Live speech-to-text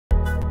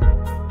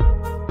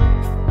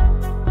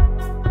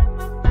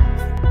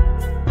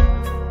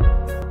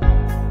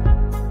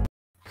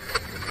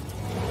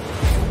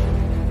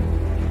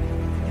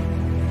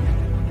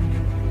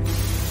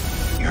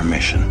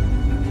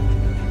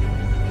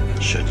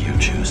You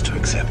choose to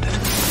accept it.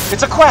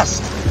 It's a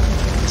quest.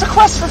 It's a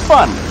quest for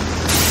fun.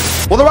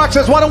 Well, The Rock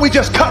says, why don't we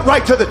just cut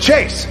right to the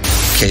chase?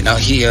 Okay, now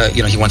he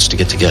wants to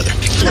get together.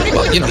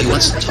 Well, he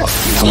wants to talk.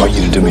 I want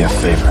you to do me a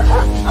favor.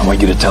 I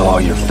want you to tell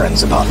all your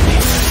friends about me.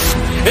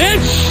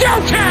 It's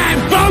showtime,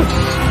 folks!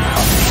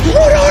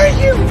 What are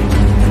you?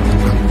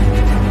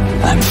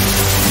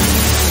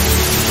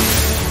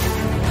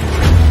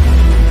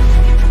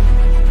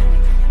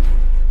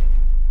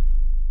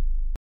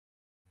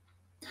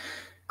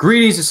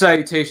 Greetings and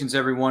salutations,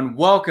 everyone.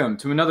 Welcome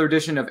to another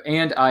edition of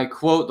And I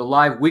Quote, the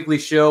live weekly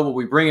show where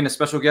we bring in a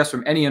special guest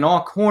from any and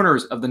all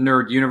corners of the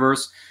nerd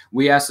universe.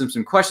 We ask them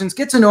some questions,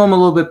 get to know them a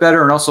little bit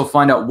better, and also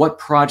find out what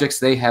projects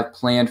they have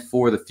planned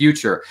for the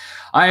future.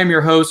 I am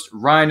your host,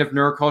 Ryan of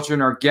Nerd Culture,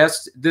 and our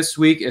guest this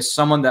week is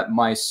someone that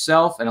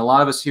myself and a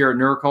lot of us here at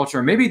Nerd Culture,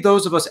 and maybe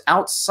those of us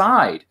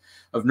outside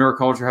of Nerd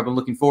Culture, have been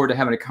looking forward to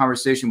having a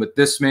conversation with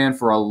this man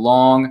for a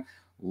long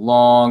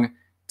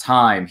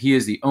time. He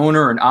is the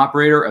owner and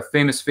operator of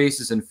Famous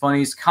Faces and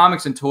Funnies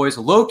Comics and Toys,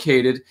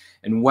 located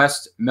in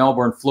West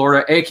Melbourne,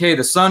 Florida, aka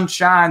the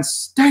Sunshine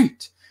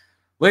State.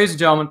 Ladies and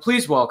gentlemen,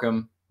 please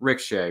welcome Rick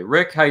Shea.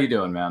 Rick, how you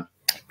doing, man?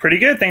 Pretty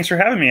good. Thanks for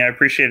having me. I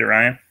appreciate it,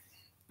 Ryan.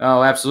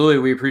 Oh, absolutely.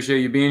 We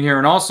appreciate you being here.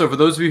 And also, for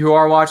those of you who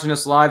are watching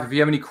us live, if you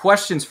have any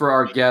questions for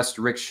our guest,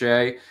 Rick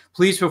Shea,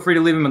 please feel free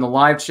to leave them in the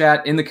live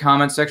chat in the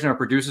comment section. Our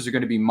producers are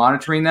going to be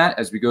monitoring that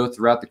as we go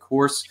throughout the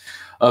course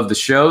of the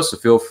show, so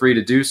feel free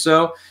to do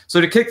so.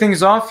 So to kick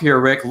things off here,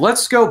 Rick,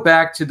 let's go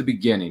back to the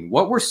beginning.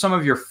 What were some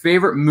of your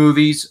favorite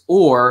movies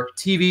or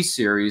TV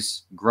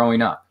series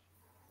growing up?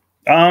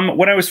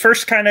 When I was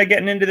first kind of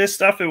getting into this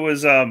stuff, it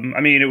was,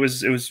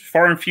 it was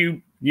far and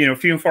few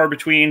and far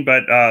between,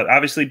 but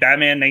obviously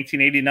Batman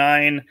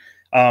 1989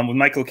 with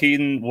Michael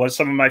Keaton was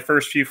some of my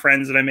first few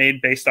friends that I made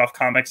based off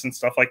comics and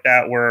stuff like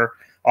that, were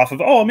off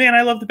of, oh man,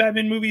 I love the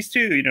Batman movies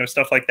too,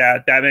 stuff like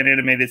that. Batman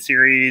animated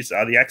series,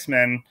 the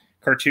X-Men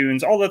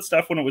cartoons, all that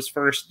stuff when it was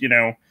first,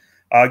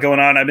 going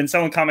on. I've been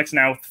selling comics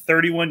now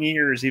 31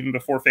 years, even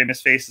before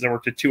Famous Faces. I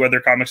worked at 2 other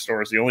comic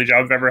stores, the only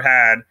job I've ever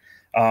had.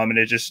 And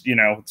it just,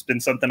 it's been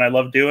something I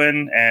love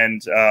doing.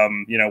 And,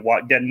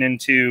 getting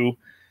into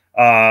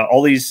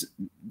all these,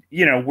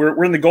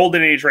 we're in the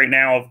golden age right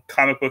now of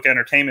comic book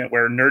entertainment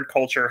where nerd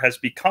culture has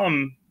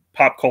become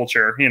pop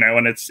culture,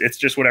 and it's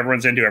just what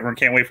everyone's into. Everyone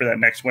can't wait for that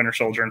next Winter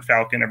Soldier and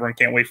Falcon. Everyone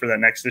can't wait for that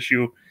next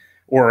issue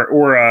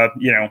or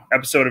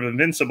episode of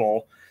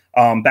Invincible.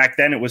 Back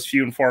then it was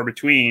few and far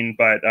between,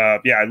 but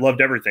I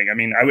loved everything. I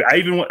mean, I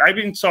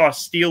even saw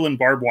Steel and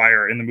Barbed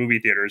Wire in the movie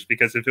theaters,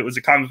 because if it was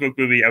a comic book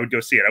movie, I would go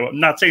see it. I'm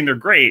not saying they're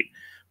great,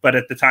 but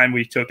at the time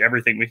we took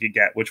everything we could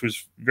get, which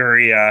was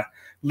very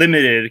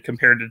limited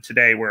compared to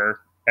today, where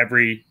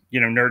every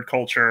nerd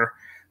culture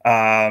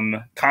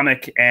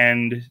comic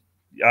and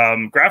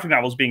graphic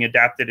novels being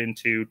adapted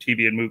into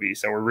TV and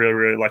movies. So we're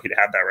really lucky to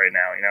have that right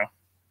now.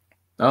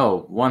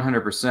 Oh,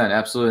 100%.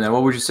 Absolutely. Now,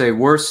 what would you say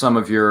were some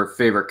of your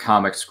favorite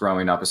comics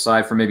growing up,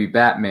 aside from maybe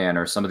Batman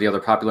or some of the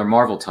other popular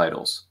Marvel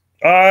titles?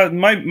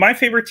 My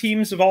favorite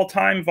teams of all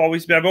time I've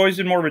always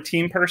been more of a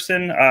team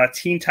person.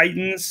 Teen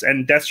Titans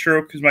and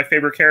Deathstroke is my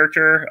favorite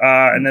character.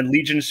 And then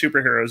Legion of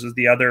Superheroes is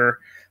the other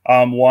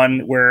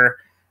one, where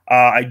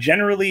I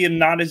generally am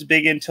not as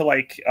big into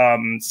like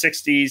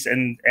 60s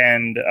and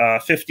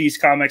 50s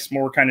comics,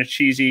 more kind of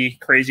cheesy,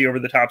 crazy, over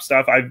the top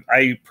stuff. I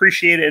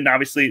appreciate it, and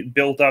obviously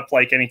built up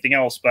like anything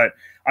else, but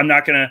I'm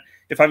not gonna,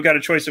 if I've got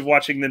a choice of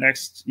watching the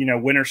next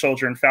Winter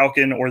Soldier and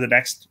Falcon, or the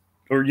next,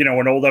 or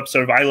an old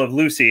episode of I Love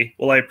Lucy,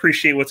 well, I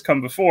appreciate what's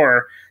come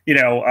before.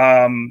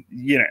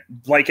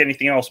 Like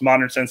anything else,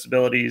 modern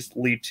sensibilities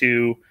lead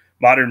to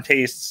modern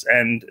tastes,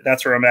 and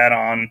that's where I'm at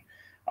on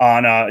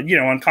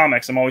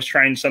comics. I'm always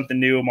trying something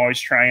new. I'm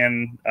always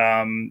trying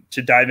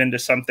to dive into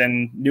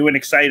something new and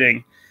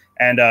exciting.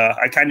 And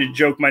I kind of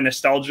joke my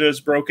nostalgia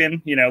is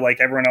broken, like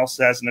everyone else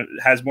has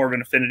more of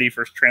an affinity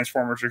for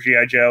Transformers or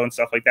G.I. Joe and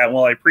stuff like that.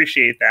 Well, I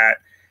appreciate that.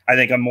 I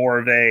think I'm more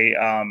of a,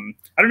 I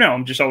don't know,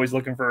 I'm just always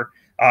looking for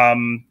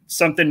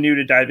something new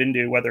to dive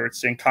into, whether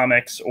it's in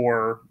comics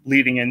or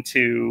leading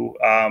into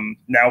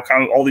now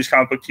all these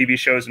comic book TV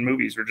shows and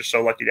movies. We're just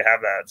so lucky to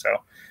have that. So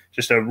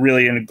just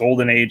really in a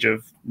golden age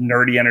of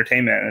nerdy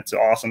entertainment. It's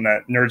awesome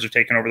that nerds are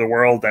taking over the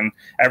world, and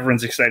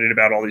everyone's excited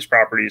about all these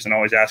properties and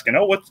always asking,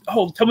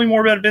 tell me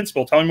more about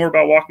Invincible. Tell me more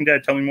about Walking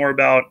Dead. Tell me more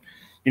about,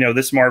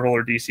 this Marvel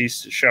or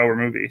DC show or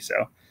movie. So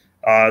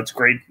it's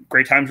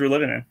great times we're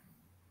living in.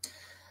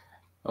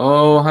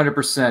 Oh,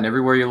 100%.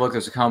 Everywhere you look,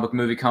 there's a comic book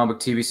movie, comic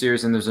book TV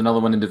series, and there's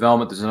another one in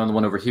development. There's another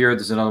one over here.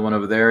 There's another one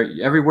over there.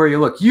 Everywhere you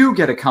look, you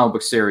get a comic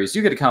book series.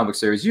 You get a comic book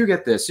series. You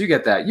get this. You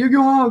get that.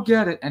 You all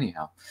get it.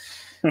 Anyhow.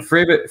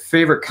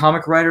 Favorite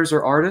comic writers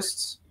or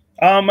artists?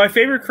 My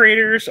favorite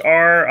creators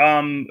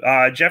are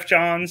Jeff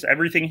Johns.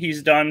 Everything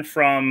he's done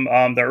from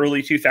the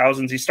early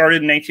 2000s. He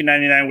started in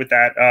 1999 with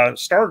that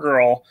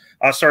Stargirl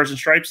Stars and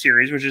Stripes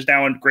series, which is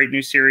now a great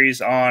new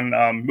series on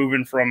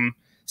moving from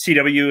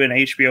CW and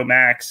HBO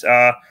Max.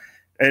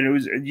 And it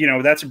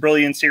was, that's a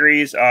brilliant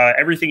series.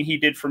 Everything he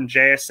did from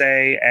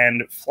JSA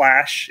and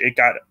Flash, it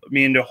got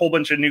me into a whole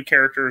bunch of new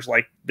characters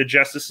like the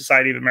Justice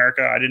Society of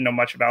America. I didn't know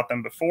much about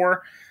them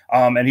before.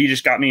 And he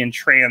just got me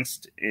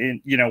entranced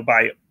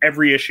by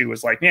every issue.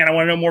 Was like, man, I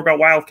want to know more about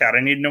Wildcat.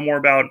 I need to know more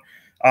about,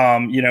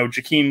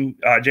 Jakeem,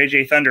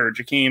 JJ Thunder,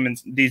 Jakeem,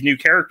 and these new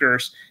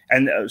characters,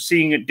 and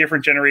seeing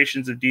different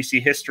generations of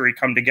DC history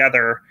come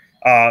together.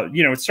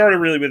 It started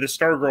really with the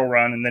Stargirl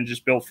run and then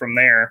just built from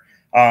there.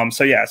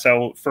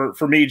 So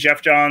for me,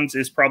 Jeff Johns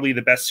is probably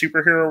the best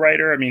superhero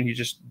writer. I mean, he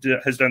just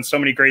has done so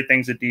many great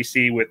things at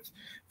DC with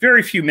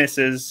very few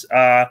misses.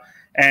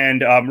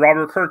 And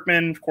Robert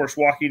Kirkman, of course,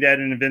 Walking Dead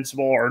and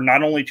Invincible are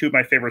not only two of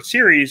my favorite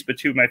series, but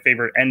two of my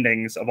favorite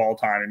endings of all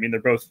time. I mean, they're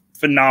both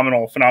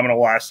phenomenal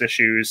last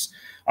issues.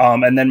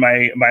 And then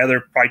my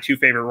other probably two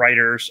favorite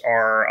writers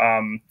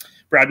are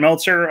Brad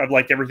Meltzer. I've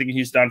liked everything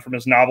he's done from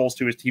his novels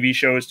to his TV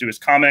shows to his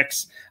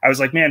comics. I was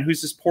like, man,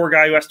 who's this poor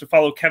guy who has to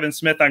follow Kevin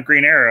Smith on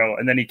Green Arrow?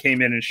 And then he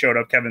came in and showed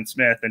up Kevin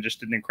Smith and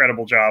just did an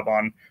incredible job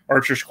on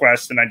Archer's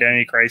Quest and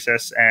Identity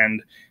Crisis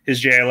and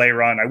his JLA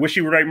run. I wish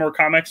he would write more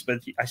comics,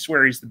 but I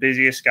swear he's the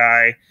busiest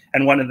guy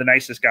and one of the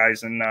nicest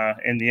guys in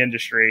the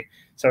industry.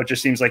 So it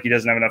just seems like he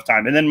doesn't have enough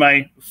time. And then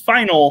my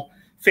final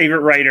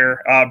favorite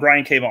writer,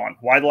 Brian K. Vaughan.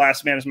 Why the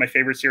Last Man is my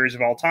favorite series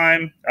of all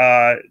time.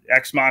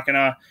 Ex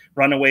Machina,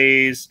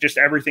 Runaways, just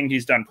everything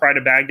he's done. Pride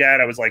of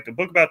Baghdad. I was like, a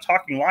book about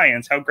talking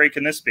lions. How great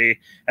can this be?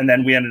 And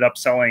then we ended up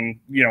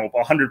selling,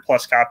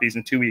 100+ copies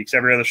in 2 weeks.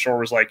 Every other store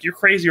was like, you're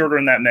crazy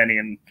ordering that many.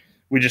 And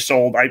we just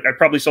sold, I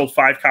probably sold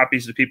 5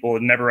 copies to people who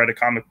had never read a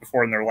comic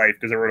before in their life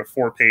because I wrote a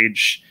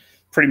 4-page,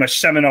 pretty much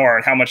seminar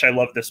on how much I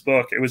loved this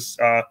book. It was,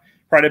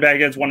 Pride of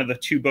Baghdad is one of the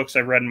 2 books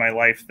I've read in my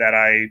life that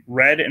I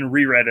read and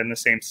reread in the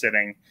same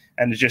sitting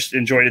and just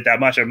enjoyed it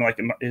that much. I'm like,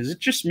 is it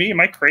just me? Am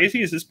I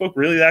crazy? Is this book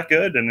really that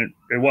good? And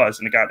it was,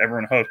 and it got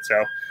everyone hooked.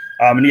 So,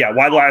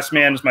 Why the Last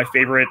Man is my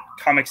favorite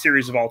comic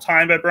series of all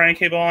time by Brian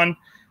K. Vaughan.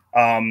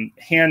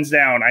 Hands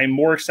down, I'm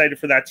more excited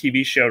for that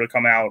TV show to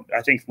come out,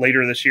 I think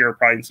later this year,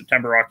 probably in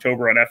September,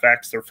 October on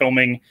FX. They're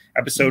filming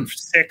episode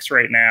 6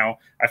 right now.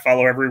 I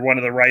follow every one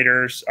of the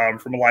writers,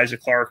 from Eliza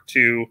Clark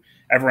to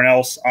everyone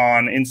else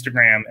on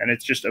Instagram. And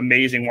it's just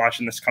amazing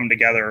watching this come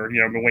together.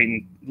 I've been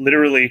waiting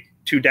literally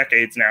 2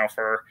 decades now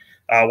for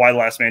Why the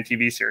Last Man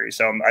TV series.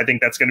 So I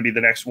think that's going to be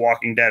the next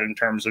Walking Dead in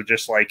terms of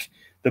just like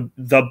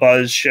the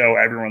buzz show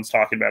everyone's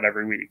talking about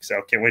every week.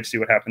 So can't wait to see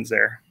what happens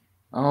there.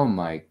 Oh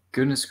my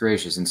goodness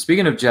gracious. And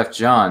speaking of Jeff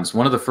Johns,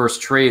 one of the first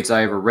trades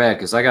I ever read,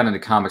 because I got into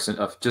comics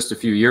just a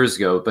few years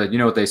ago, but you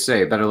know what they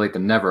say, better late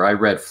than never. I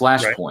read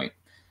Flashpoint. Right.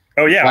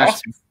 Oh yeah,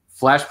 awesome.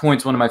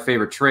 Flashpoint's one of my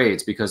favorite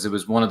trades because it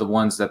was one of the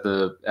ones that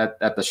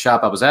at the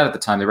shop I was at the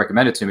time, they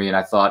recommended to me, and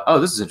I thought, oh,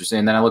 this is interesting.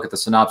 And then I look at the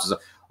synopsis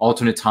of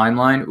alternate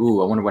timeline.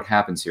 Ooh, I wonder what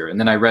happens here. And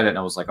then I read it and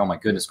I was like, oh my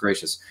goodness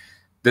gracious,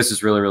 this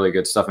is really, really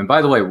good stuff. And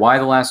by the way, Why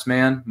the Last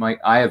Man?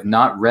 I have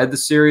not read the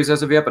series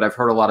as of yet, but I've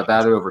heard a lot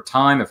about it over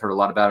time. I've heard a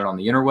lot about it on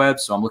the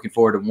interwebs. So I'm looking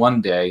forward to one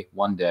day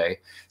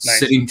nice.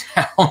 Sitting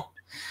down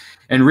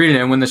and reading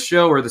it. And when the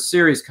show or the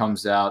series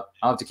comes out,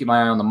 I'll have to keep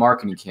my eye on the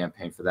marketing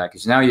campaign for that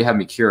because now you have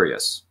me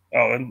curious.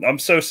 Oh, I'm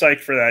so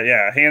psyched for that.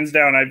 Yeah, hands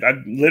down. I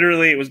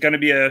literally, it was going to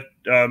be a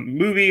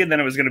movie, and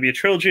then it was going to be a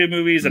trilogy of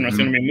movies, and it was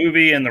going to be a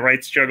movie, and the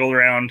rights juggled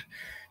around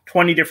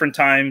 20 different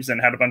times and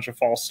had a bunch of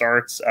false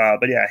starts.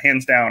 But yeah,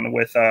 hands down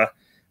with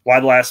Why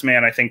the Last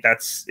Man, I think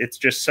it's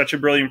just such a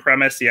brilliant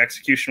premise. The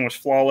execution was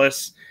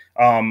flawless.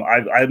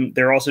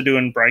 They're also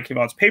doing Brian K.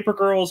 Vaughan's Paper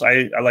Girls.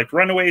 I liked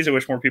Runaways. I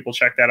wish more people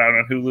checked that out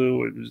on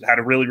Hulu. It had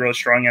a really, really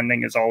strong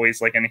ending as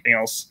always, like anything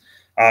else.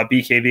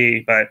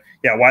 BKB, but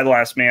yeah, Why the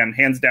Last Man,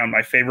 hands down,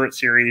 my favorite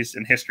series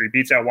in history.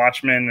 Beats out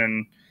Watchmen,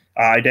 and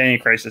Identity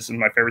Crisis is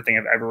my favorite thing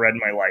I've ever read in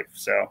my life.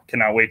 So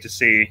cannot wait to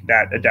see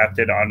that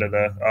adapted onto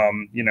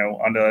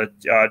the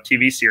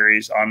TV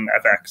series on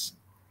FX.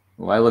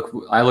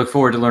 Well, I look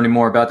forward to learning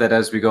more about that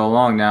as we go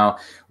along. Now,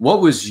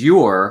 what was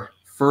your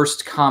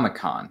first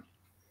Comic-Con?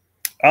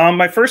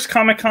 My first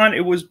Comic-Con,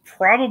 it was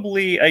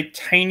probably a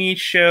tiny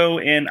show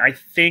in, I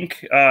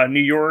think, New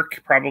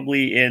York,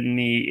 probably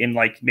in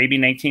like maybe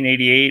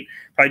 1988,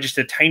 probably just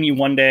a tiny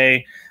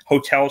one-day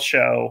hotel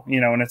show,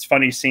 and it's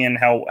funny seeing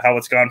how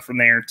it's gone from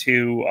there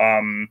to,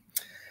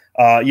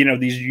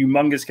 these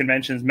humongous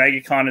conventions.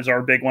 MegaCon is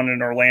our big one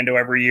in Orlando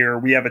every year.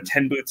 We have a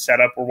 10-booth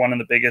setup. We're one of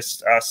the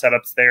biggest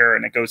setups there,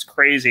 and it goes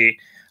crazy.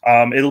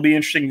 It'll be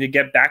interesting to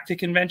get back to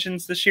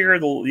conventions this year.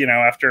 They'll,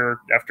 after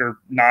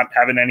not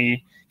having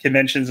any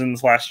conventions in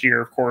this last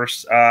year, of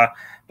course,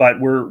 but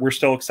we're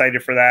still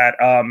excited for that.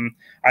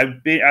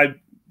 I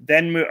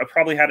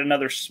probably had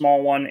another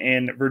small one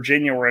in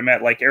Virginia where I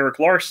met like Eric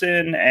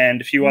Larson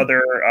and a few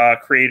other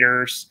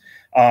creators,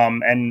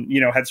 and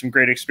had some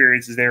great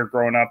experiences there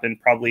growing up in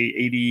probably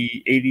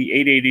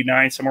 88,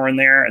 89, somewhere in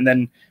there. And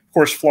then of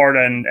course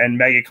Florida and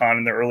MegaCon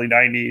in the early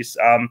 90s.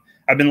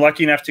 I've been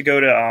lucky enough to go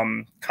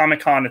to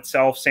Comic-Con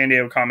itself, San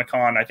Diego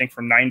Comic-Con, I think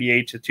from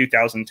 98 to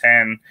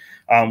 2010.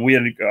 We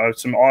had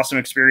some awesome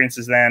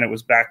experiences then. It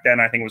was back then,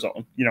 I think it was,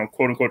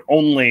 quote unquote,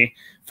 only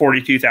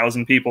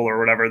 42,000 people or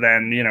whatever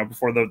then,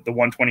 before the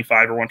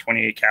 125 or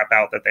 128 cap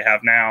out that they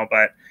have now.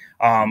 But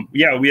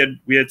yeah,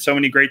 we had so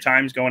many great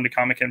times going to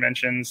comic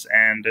conventions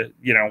and,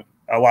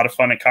 a lot of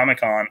fun at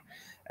Comic-Con.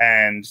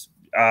 And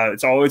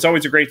it's always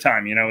a great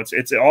time.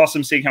 It's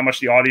awesome seeing how much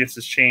the audience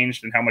has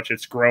changed and how much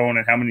it's grown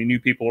and how many new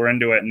people are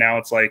into it. And now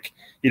it's like,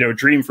 a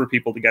dream for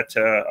people to get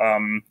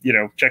to,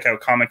 check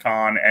out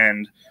Comic-Con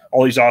and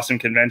all these awesome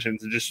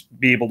conventions and just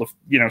be able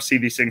to, see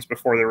these things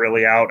before they're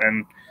really out.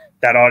 And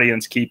that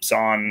audience keeps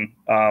on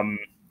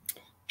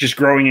just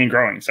growing and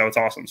growing. So it's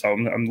awesome. So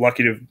I'm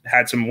lucky to have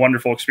had some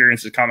wonderful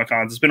experiences at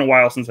Comic-Cons. It's been a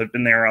while since I've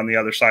been there on the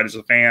other side as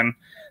a fan,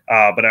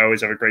 but I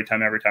always have a great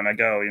time every time I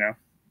go,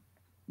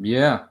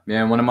 Yeah.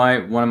 And one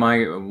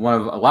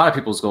of a lot of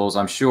people's goals,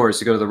 I'm sure, is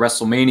to go to the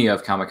WrestleMania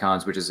of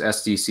Comic-Cons, which is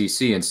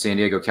SDCC in San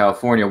Diego,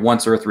 California.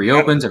 Once Earth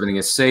reopens, everything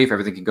is safe,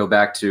 everything can go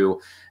back to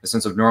a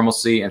sense of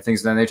normalcy and things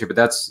of that nature. But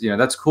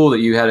that's cool that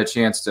you had a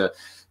chance to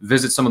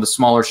visit some of the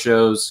smaller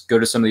shows, go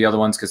to some of the other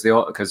ones,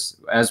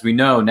 because as we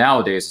know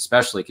nowadays,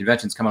 especially,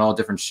 conventions come in all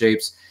different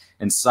shapes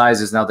and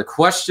sizes. Now, the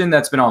question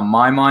that's been on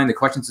my mind, the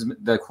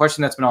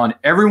question that's been on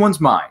everyone's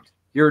mind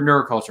here at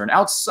Nerd Culture and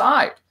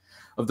outside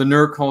of the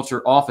Nerd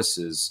Culture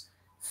offices,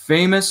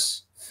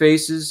 famous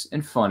faces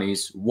and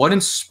funnies, what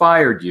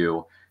inspired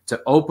you to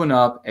open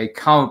up a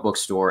comic book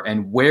store,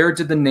 and where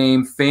did the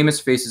name Famous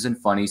Faces and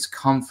Funnies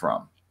come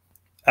from?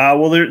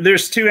 Well,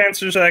 there's two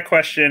answers to that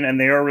question, and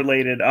they are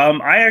related.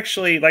 I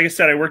actually, like I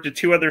said, I worked at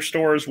two other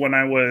stores when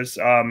I was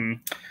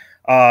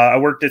I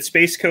worked at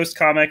Space Coast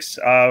Comics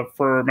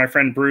for my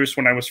friend Bruce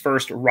when I was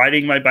first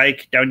riding my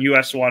bike down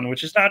US 1,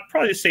 which is not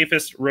probably the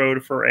safest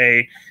road for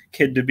a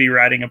kid to be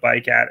riding a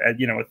bike at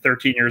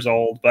 13 years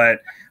old.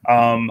 But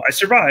I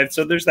survived,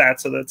 so there's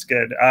that. So that's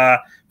good.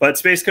 But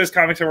Space Coast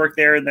Comics, I worked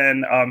there, and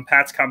then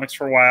Pat's Comics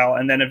for a while,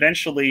 and then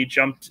eventually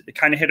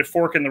kind of hit a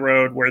fork in the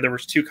road where there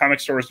was two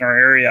comic stores in our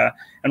area,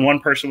 and one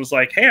person was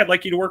like, "Hey, I'd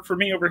like you to work for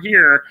me over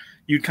here."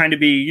 You'd kind of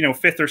be,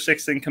 fifth or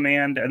sixth in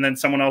command, and then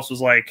someone else was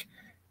like,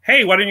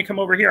 "Hey, why don't you come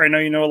over here? I know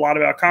you know a lot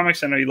about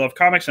comics. I know you love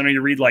comics. I know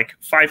you read like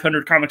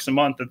 500 comics a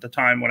month at the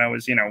time when I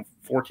was,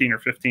 14 or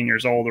 15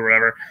 years old or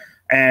whatever."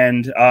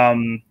 And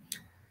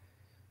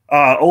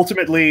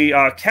ultimately,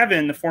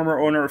 Kevin, the former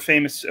owner of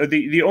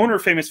the owner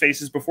of Famous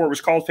Faces before it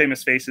was called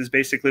Famous Faces,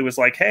 basically was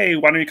like, "Hey,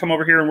 why don't you come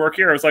over here and work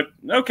here?" I was like,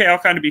 "Okay, I'll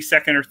kind of be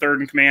second or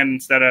third in command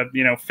instead of,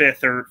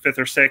 fifth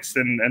or sixth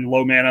and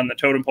low man on the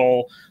totem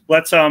pole.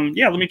 Let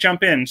me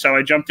jump in." So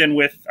I jumped in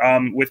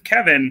with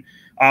Kevin.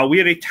 We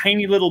had a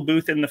tiny little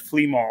booth in the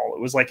flea mall.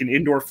 It was like an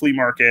indoor flea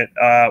market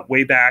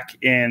way back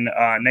in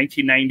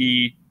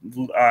 1990,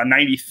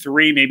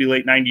 93, maybe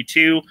late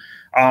 92.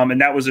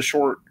 And that was a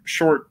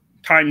short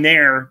time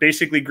there.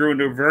 Basically grew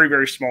into a very,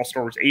 very small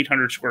store. It was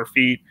 800 square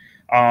feet.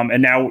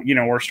 And now,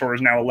 our store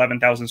is now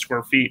 11,000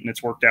 square feet, and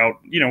it's worked out,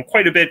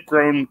 quite a bit,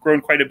 grown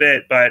quite a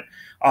bit. But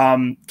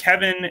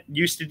Kevin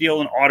used to deal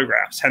in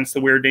autographs, hence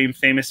the weird name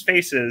Famous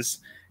Faces.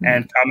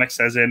 And comics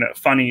as in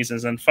funnies,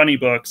 as in funny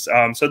books.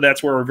 So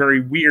that's where a very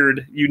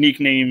weird,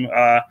 unique name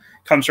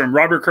comes from.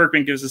 Robert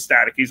Kirkman gives us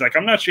static. He's like,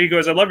 "I'm not sure." He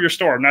goes, "I love your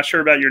store. I'm not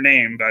sure about your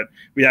name." But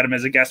we had him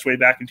as a guest way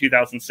back in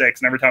 2006.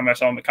 And every time I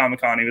saw him at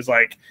Comic-Con, he was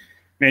like,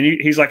 "Man,"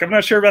 he's like, "I'm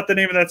not sure about the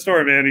name of that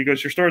store, man." He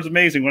goes, "Your store is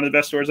amazing. One of the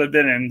best stores I've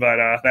been in.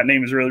 But that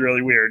name is really,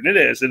 really weird." And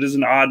it is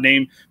an odd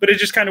name, but it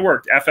just kind of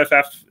worked.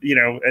 FFF,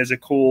 as a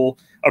cool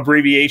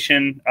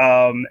abbreviation.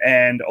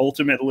 And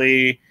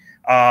ultimately,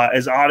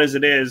 as odd as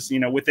it is,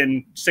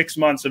 within 6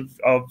 months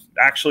of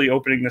actually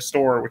opening the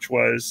store, which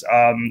was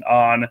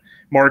on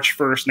March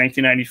 1st,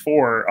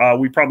 1994,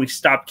 we probably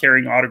stopped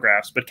carrying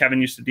autographs. But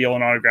Kevin used to deal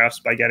in autographs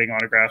by getting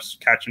autographs,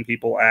 catching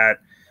people at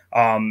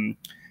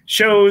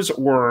shows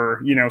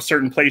or,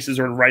 certain places,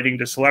 or writing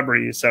to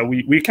celebrities. So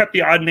we kept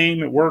the odd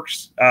name. It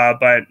works.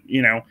 But,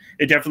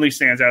 it definitely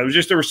stands out. It was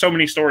just, there were so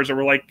many stores that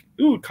were like,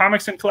 "Ooh,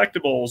 comics and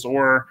collectibles,"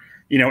 or,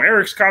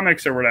 Eric's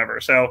Comics or whatever.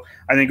 So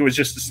I think it was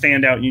just a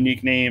standout,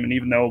 unique name. And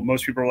even though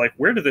most people were like,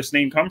 "Where did this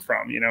name come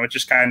from?" It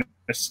just kind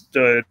of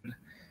stood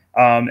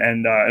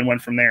and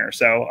went from there.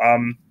 So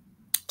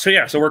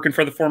yeah, so working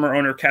for the former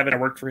owner, Kevin, I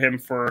worked for him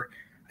for,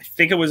 I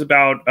think it was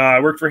about, I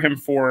worked for him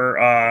for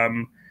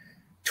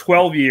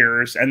 12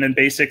 years. And then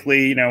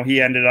basically,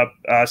 he ended up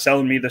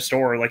selling me the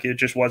store. Like, it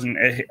just wasn't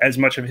as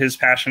much of his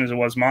passion as it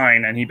was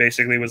mine. And he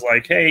basically was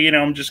like, "Hey,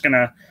 I'm just going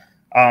to,"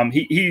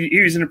 he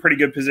was in a pretty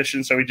good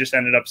position, so he just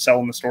ended up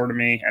selling the store to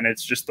me, and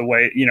it's just the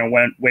way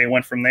it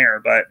went from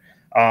there. But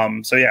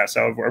so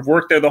I've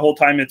worked there the whole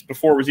time. It's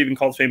before it was even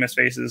called Famous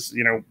Faces,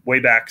 way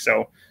back.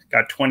 So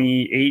got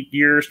 28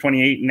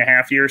 and a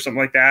half years, something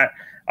like that.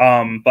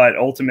 But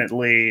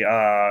ultimately,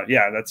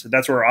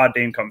 that's where Odd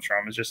Name comes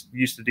from. It's just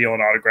used to deal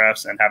in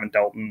autographs and haven't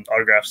dealt in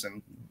autographs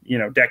in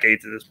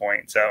decades at this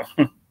point. So,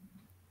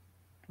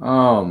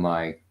 oh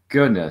my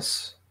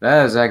goodness,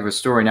 that is a heck of a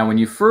story. Now, when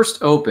you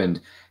first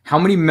opened, how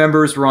many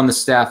members were on the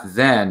staff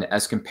then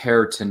as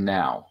compared to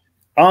now?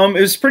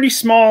 It was pretty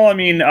small. I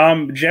mean,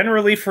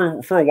 generally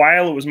for a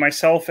while it was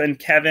myself and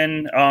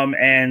Kevin,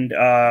 and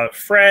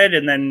Fred,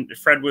 and then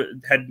Fred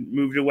had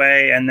moved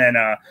away, and then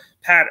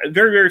Pat.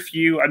 Very, very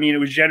few. I mean, it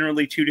was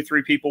generally 2 to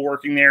 3 people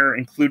working there,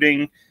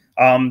 including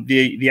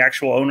the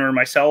actual owner and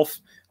myself.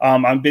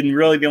 I've been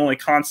really the only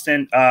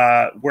constant.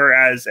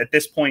 Whereas at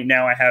this point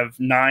now, I have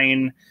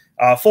 9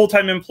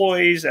 full-time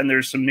employees, and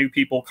there's some new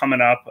people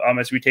coming up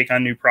as we take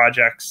on new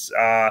projects.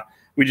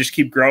 We just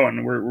keep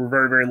growing. We're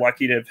very, very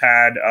lucky to have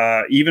had,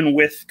 even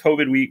with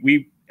COVID,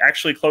 we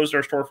actually closed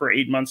our store for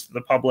 8 months to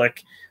the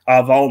public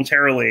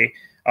voluntarily.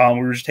 We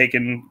were just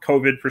taking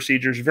COVID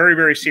procedures very,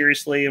 very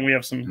seriously, and we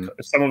have some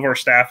of our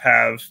staff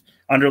have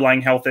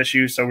underlying health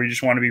issues, so we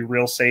just want to be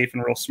real safe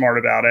and real smart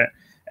about it,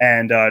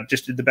 and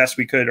just did the best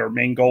we could. Our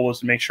main goal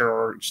was to make sure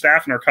our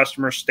staff and our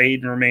customers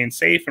stayed and remained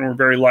safe, and we're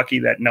very lucky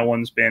that no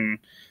one's been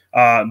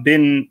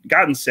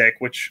gotten sick,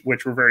 which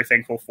we're very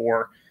thankful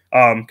for.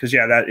 Because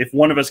that if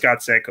one of us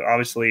got sick,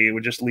 obviously it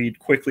would just lead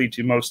quickly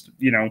to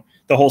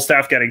the whole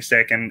staff getting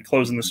sick and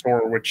closing the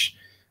store, which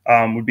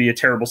would be a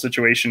terrible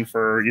situation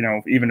for,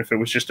 even if it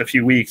was just a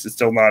few weeks, it's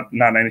still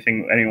not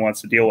anything anyone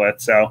wants to deal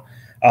with. So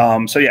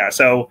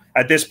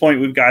at this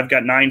point I've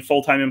got 9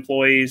 full-time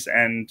employees,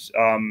 and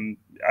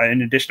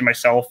in addition to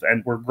myself,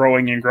 and we're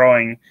growing and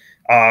growing.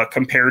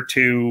 Compared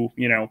to,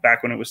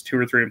 back when it was 2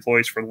 or 3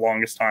 employees for the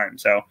longest time.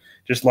 So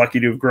just lucky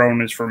to have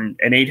grown is from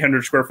an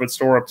 800 square foot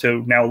store up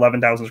to now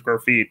 11,000 square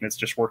feet. And it's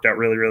just worked out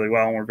really, really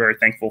well. And we're very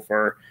thankful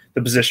for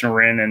the position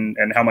we're in,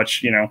 and how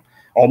much,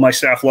 all my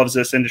staff loves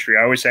this industry.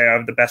 I always say I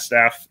have the best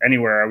staff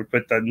anywhere. I would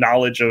put the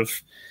knowledge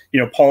of,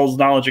 Paul's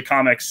knowledge of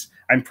comics.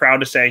 I'm proud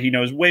to say he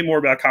knows way more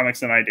about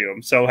comics than I do.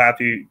 I'm so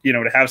happy,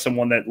 to have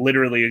someone that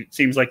literally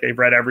seems like they've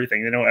read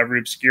everything. They know every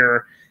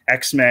obscure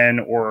X-Men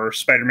or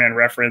Spider-Man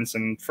reference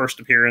and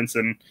first appearance.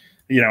 And,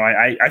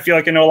 I feel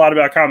like I know a lot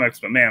about comics,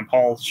 but man,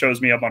 Paul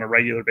shows me up on a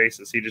regular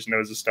basis. He just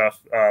knows his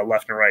stuff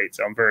left and right.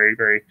 So I'm very,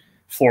 very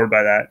floored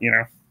by that,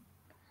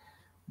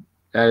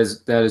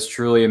 That is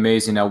truly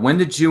amazing. Now, when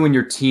did you and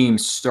your team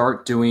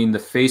start doing the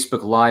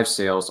Facebook Live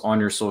sales on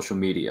your social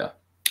media?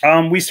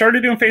 We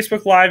started doing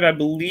Facebook Live. I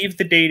believe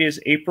the date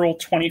is April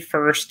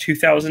 21st,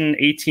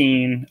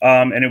 2018.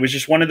 And it was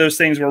just one of those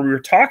things where we were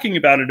talking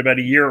about it about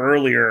a year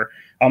earlier.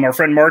 Our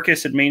friend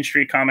Marcus at Main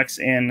Street Comics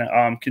in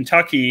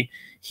Kentucky,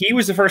 he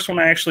was the first one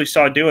I actually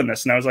saw doing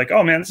this. And I was like,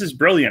 oh, man, this is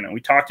brilliant. And we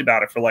talked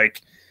about it for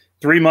like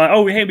 3 months.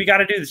 Oh, hey, we got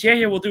to do this.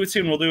 Yeah, we'll do it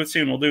soon. We'll do it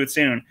soon. We'll do it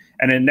soon.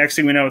 And then next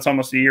thing we know, it's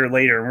almost a year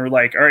later. And we're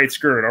like, all right,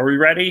 screw it. Are we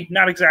ready?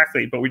 Not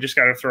exactly, but we just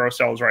got to throw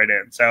ourselves right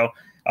in. So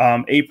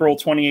April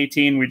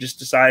 2018, we just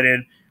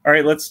decided, all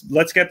right,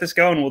 let's get this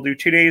going. We'll do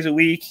 2 days a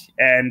week.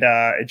 And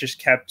it just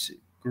kept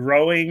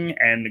growing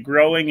and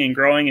growing and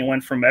growing. It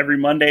went from every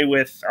Monday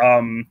with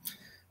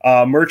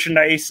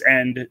merchandise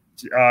and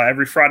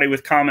every Friday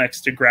with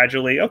comics to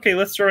gradually, okay,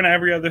 let's throw in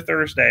every other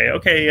Thursday.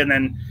 Okay. And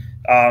then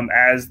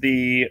as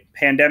the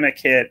pandemic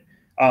hit,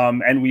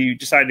 and we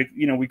decided,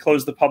 we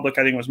closed the public,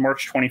 I think it was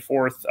March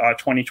 24th,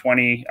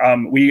 2020.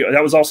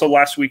 That was also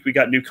last week we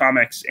got new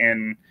comics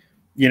in,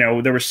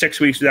 there were 6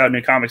 weeks without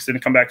new comics,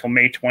 didn't come back till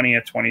May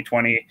 20th,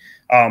 2020.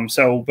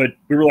 But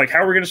we were like, how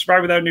are we going to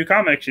survive without new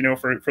comics,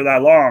 for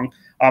that long?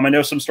 I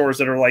know some stores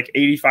that are like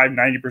 85,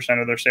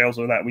 90% of their sales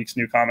are that week's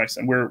new comics.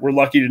 And we're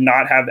lucky to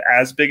not have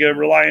as big a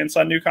reliance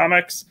on new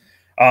comics.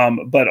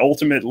 But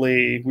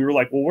ultimately we were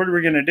like, well, what are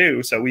we going to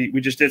do? So we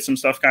just did some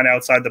stuff kind of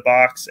outside the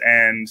box.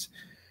 And,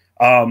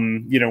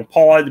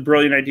 Paul had the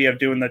brilliant idea of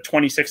doing the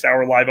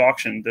 26-hour live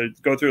auction to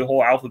go through the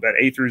whole alphabet,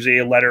 A through Z,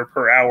 a letter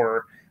per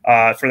hour,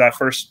 for that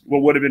first,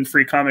 what would have been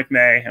Free Comic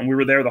May. And we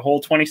were there the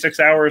whole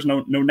 26 hours,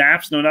 no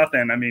naps, no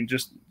nothing. I mean,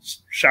 just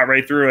shot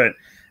right through it.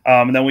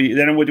 And then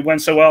it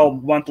went so well. A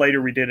month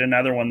later, we did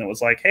another one that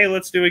was like, hey,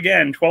 let's do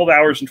again 12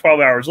 hours and 12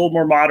 hours, a little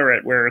more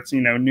moderate, where it's,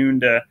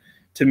 noon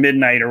to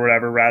midnight or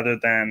whatever, rather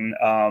than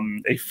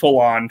a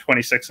full-on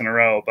 26 in a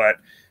row. But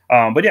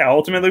yeah,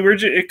 ultimately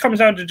it comes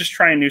down to just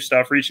trying new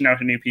stuff, reaching out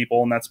to new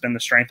people. And that's been the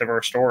strength of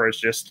our store, is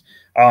just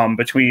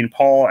between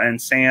Paul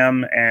and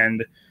Sam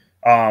and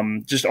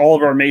just all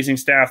of our amazing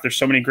staff. There's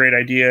so many great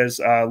ideas.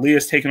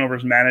 Leah's taken over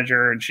as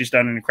manager, and she's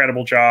done an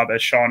incredible job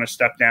as Sean has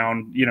stepped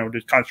down,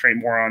 to concentrate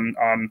more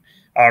on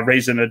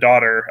raising a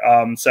daughter.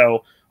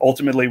 So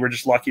ultimately, we're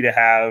just lucky to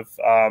have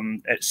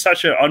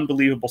such an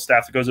unbelievable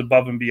staff that goes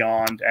above and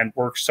beyond and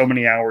works so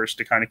many hours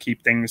to kind of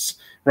keep things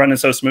running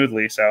so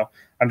smoothly. So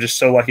I'm just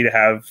so lucky to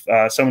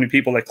have so many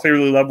people that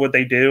clearly love what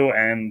they do,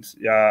 and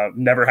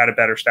never had a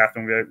better staff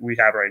than we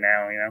have right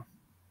now,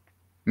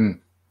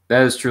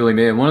 That is truly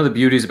me. And one of the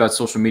beauties about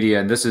social media,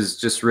 and this is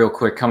just real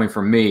quick coming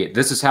from me,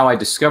 this is how I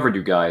discovered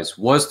you guys,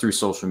 was through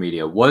social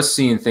media, was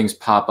seeing things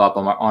pop up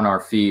on our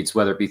feeds,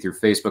 whether it be through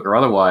Facebook or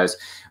otherwise.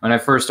 When I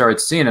first started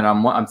seeing it,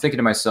 I'm thinking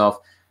to myself,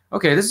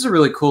 okay, this is a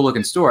really cool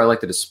looking store. I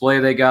like the display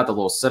they got, the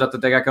little setup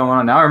that they got going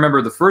on. Now I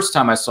remember the first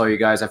time I saw you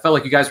guys, I felt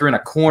like you guys were in a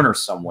corner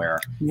somewhere.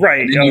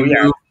 Right.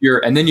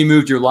 And then you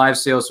moved your live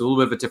sales to a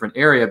little bit of a different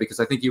area, because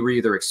I think you were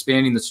either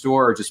expanding the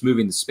store or just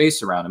moving the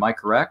space around. Am I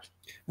correct?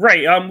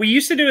 Right. We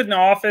used to do it in the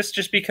office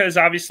just because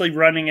obviously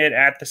running it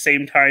at the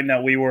same time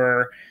that we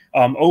were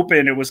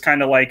open, it was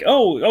kind of like,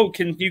 oh,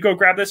 can you go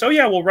grab this? Oh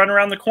yeah, we'll run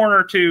around the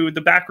corner to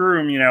the back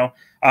room.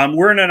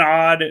 We're in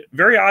an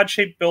very odd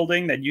shaped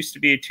building that used to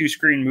be a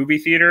 2-screen movie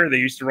theater. They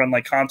used to run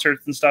like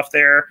concerts and stuff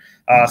there.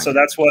 So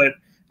that's what.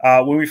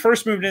 When we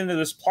first moved into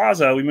this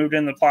plaza, we moved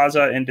into the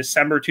plaza in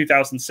December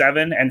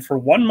 2007, and for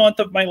 1 month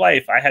of my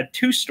life, I had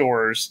 2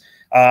 stores.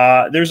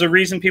 There's a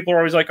reason people are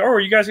always like, "Oh, are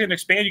you guys going to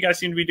expand? You guys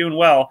seem to be doing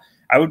well."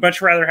 I would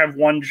much rather have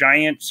one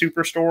giant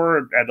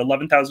superstore at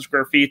 11,000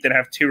 square feet than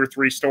have 2 or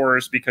 3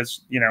 stores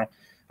because,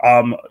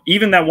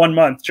 even that 1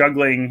 month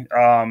juggling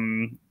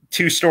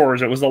 2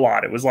 stores, it was a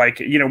lot. It was like,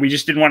 we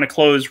just didn't want to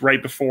close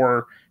right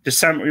before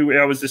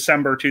December. It was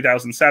December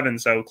 2007.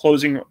 So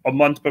closing a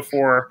month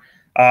before,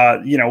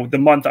 the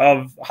month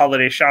of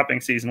holiday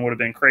shopping season would have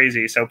been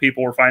crazy. So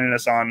people were finding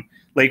us on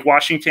Lake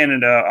Washington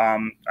and I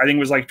think it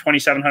was like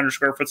 2,700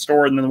 square foot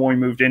store. And then the one we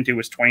moved into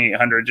was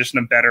 2,800, just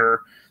in a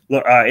better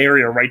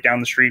area right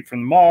down the street from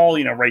the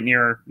mall, right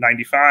near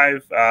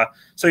 95.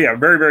 So yeah,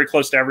 very, very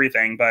close to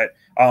everything. But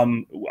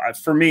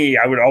for me,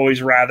 I would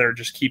always rather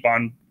just keep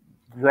on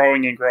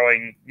growing and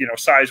growing,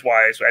 size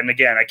wise. And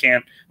again, I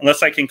can't,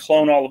 unless I can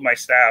clone all of my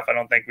staff, I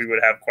don't think we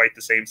would have quite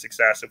the same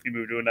success if we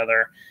moved to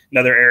another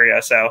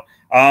area. So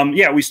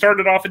we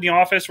started off in the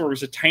office where it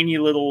was a tiny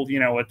little,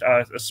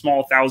 a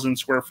small 1,000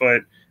 square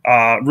foot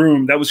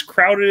room that was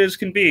crowded as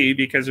can be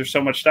because there's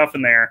so much stuff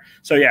in there.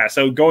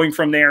 So going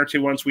from there to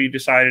once we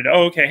decided,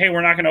 hey,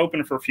 we're not going to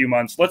open for a few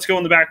months, let's go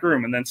in the back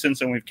room. And then since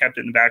then we've kept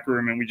it in the back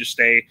room and we just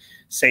stay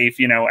safe.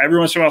 Every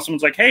once in a while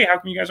someone's like, hey, how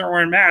come you guys aren't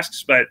wearing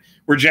masks? But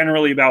we're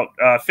generally about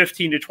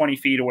 15 to 20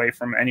 feet away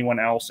from anyone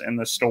else in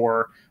the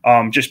store,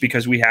 just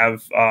because we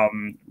have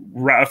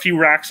a few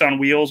racks on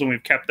wheels and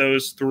we've kept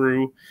those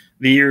through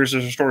the years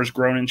as the store has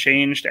grown and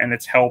changed, and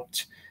it's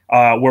helped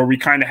where we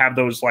kind of have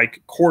those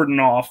like cordon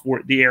off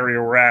the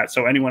area we're at.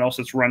 So anyone else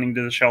that's running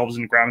to the shelves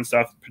and grabbing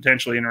stuff,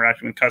 potentially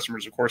interacting with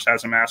customers, of course,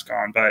 has a mask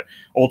on. But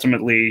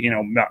ultimately,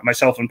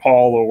 myself and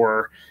Paul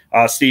or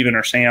Steven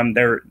or Sam,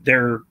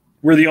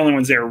 we're the only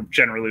ones there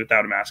generally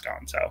without a mask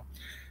on. So.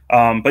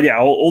 But yeah,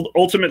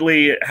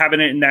 ultimately having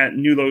it in that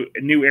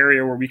new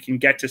area where we can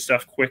get to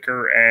stuff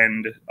quicker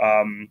and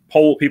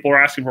people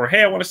are asking for,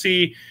 hey, I want to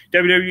see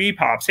WWE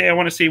pops. Hey, I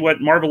want to see what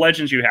Marvel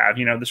Legends you have.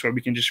 This way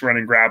we can just run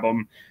and grab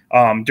them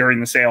during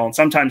the sale. And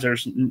sometimes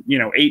there's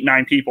 8,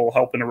 9 people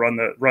helping to run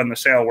the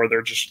sale where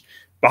they're just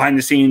behind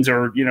the scenes,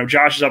 or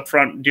Josh is up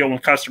front dealing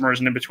with customers,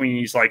 and in between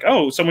he's like,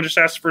 oh, someone just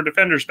asked for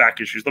Defenders back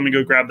issues, let me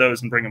go grab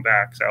those and bring them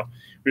back. So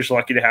we're just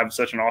lucky to have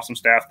such an awesome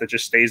staff that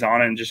just stays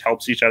on and just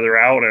helps each other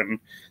out, and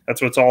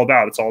that's what it's all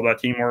about. It's all about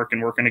teamwork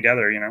and working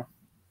together.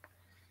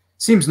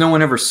 Seems no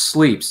one ever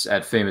sleeps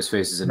at Famous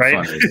Faces and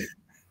right? Funnies.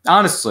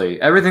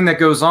 Honestly, everything that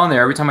goes on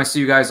there, every time I see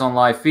you guys on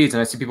live feeds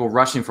and I see people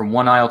rushing from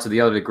one aisle to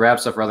the other to grab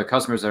stuff for other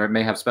customers that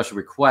may have special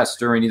requests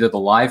during either the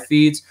live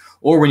feeds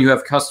or when you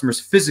have customers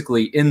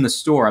physically in the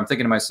store, I'm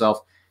thinking to myself,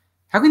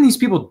 how can these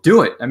people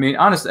do it? I mean,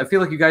 honestly, I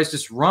feel like you guys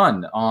just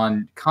run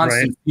on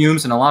constant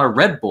fumes and a lot of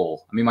Red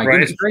Bull. I mean, my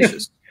goodness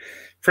gracious.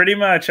 Pretty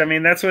much. I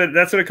mean, that's what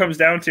it comes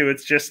down to.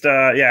 It's just,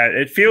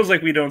 it feels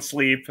like we don't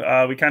sleep.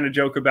 We kind of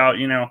joke about,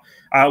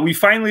 we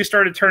finally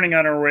started turning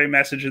on our away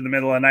message in the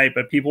middle of the night,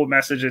 but people would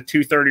message at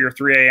 2:30 or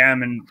 3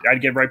 a.m. and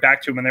I'd get right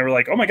back to them and they were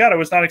like, oh my God, I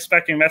was not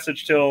expecting a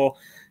message till,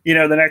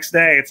 the next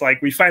day. It's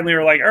like, we finally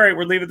were like, all right,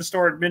 we're leaving the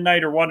store at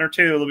midnight or 1 or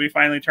 2. It'll be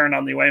finally turned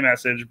on the away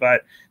message.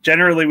 But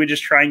generally we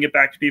just try and get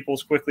back to people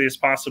as quickly as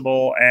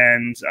possible.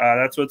 And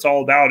that's what it's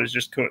all about, is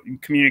just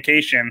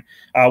communication.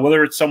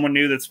 Whether it's someone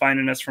new that's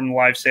finding us from the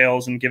live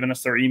sales and giving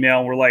us their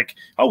email, we're like,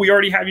 oh, we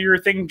already have your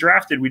thing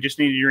drafted. We just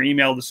needed your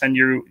email to send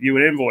you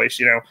an invoice.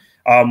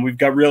 We've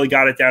really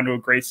got it down to a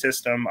great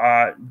system.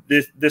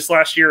 This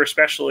last year,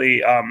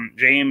 especially,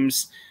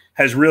 James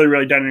has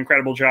really done an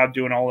incredible job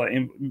doing all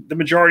the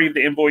majority of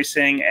the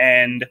invoicing,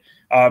 and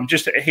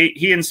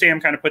he and Sam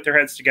kind of put their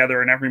heads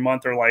together, and every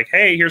month they're like,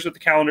 hey, here's what the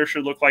calendar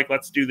should look like.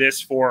 Let's do this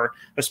for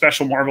a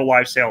special Marvel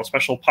live sale, a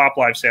special Pop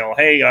live sale.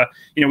 Hey,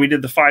 we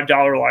did the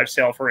 $5 live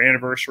sale for our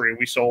anniversary.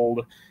 We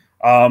sold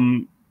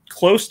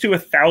close to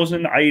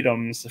 1,000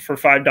 items for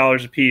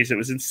 $5 a piece. It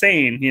was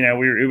insane.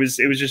 It was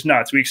just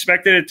nuts. We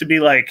expected it to be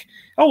like,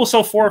 oh, we'll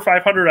sell 400 or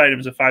 500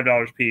 items at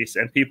 $5 a piece,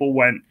 and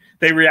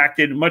they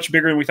reacted much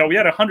bigger than we thought. We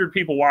had 100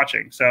 people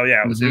watching. So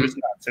yeah, it was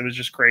nuts. It was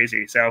just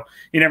crazy. So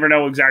you never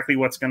know exactly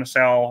what's going to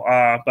sell.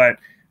 But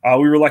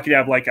we were lucky to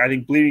have, I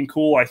think Bleeding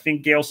Cool, I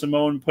think Gail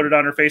Simone put it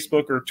on her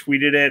Facebook or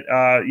tweeted it,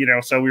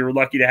 so we were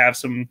lucky to have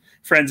some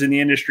friends in the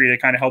industry to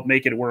kind of help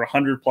make it where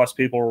 100+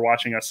 people were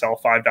watching us sell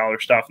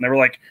 $5 stuff. And they were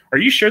like, are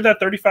you sure that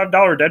 $35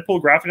 Deadpool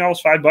graphic novel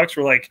is $5?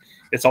 We're like,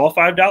 it's all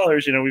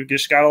 $5. We've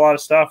just got a lot of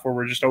stuff where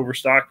we're just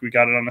overstocked. We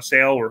got it on a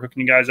sale. We're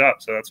hooking you guys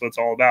up. So that's what it's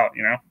all about,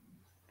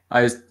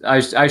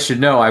 I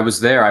should know. I was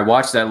there. I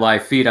watched that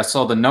live feed. I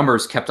saw the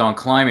numbers kept on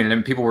climbing, and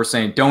then people were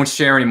saying, "Don't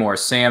share anymore.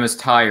 Sam is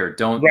tired.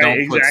 Don't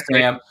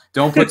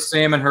put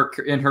Sam and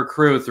her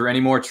crew through any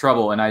more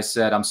trouble." And I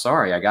said, "I'm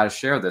sorry. I got to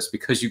share this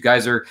because you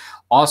guys are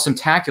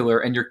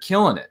awesome-tacular and you're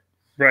killing it."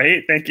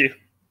 Right. Thank you.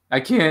 I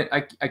can't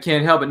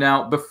help it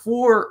now.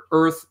 Before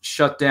Earth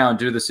shut down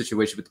due to the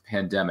situation with the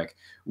pandemic,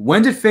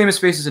 when did Famous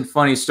Faces and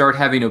Funnies start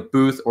having a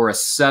booth or a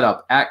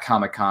setup at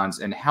Comic Cons,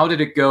 and how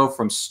did it go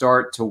from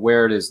start to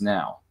where it is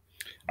now?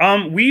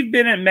 We've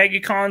been at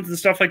MegaCons and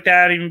stuff like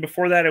that. Even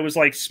before that, it was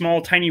like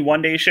small, tiny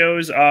one-day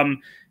shows.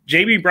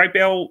 JB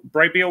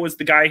Brightbeal was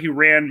the guy who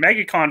ran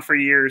MegaCon for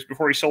years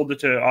before he sold it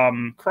to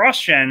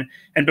CrossGen.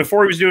 And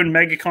before he was doing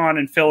MegaCon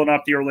and filling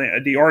up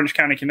the Orange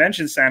County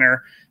Convention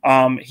Center,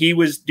 he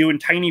was doing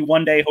tiny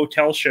one-day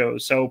hotel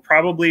shows. So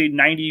probably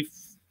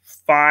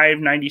 95,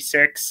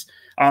 96,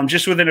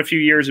 just within a few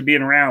years of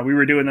being around, we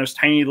were doing those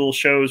tiny little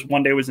shows.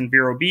 One day was in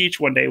Vero Beach,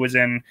 one day was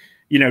in,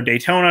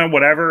 Daytona,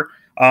 whatever.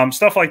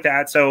 Stuff like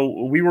that.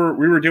 So we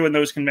were doing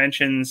those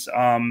conventions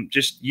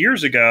just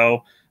years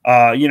ago,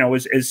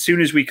 as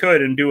soon as we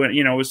could, and doing,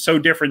 it was so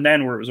different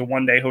then, where it was a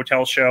one-day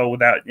hotel show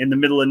without in the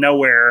middle of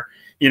nowhere,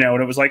 and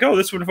it was like, oh,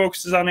 this one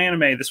focuses on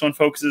anime, this one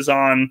focuses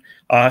on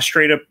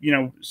straight up,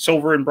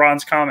 silver and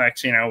bronze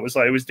comics.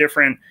 It was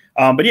different.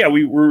 But yeah,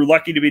 we were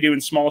lucky to be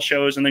doing small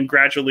shows, and then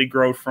gradually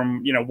grow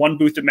from, one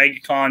booth at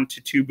MegaCon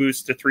to 2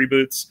 booths to 3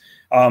 booths.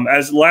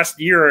 As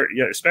last year,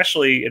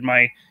 especially in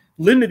my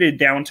limited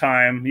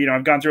downtime,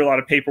 I've gone through a lot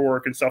of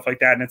paperwork and stuff like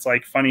that, and it's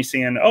like funny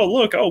seeing,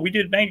 we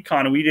did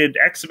MegaCon and we did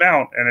X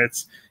amount, and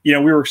it's, we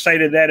were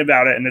excited then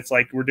about it, and it's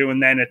like we're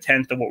doing then a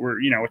 10th of what we're,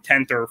 a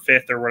 10th or a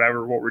 5th or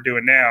whatever what we're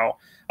doing now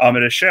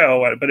at a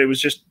show. But it was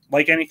just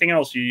like anything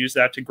else, you use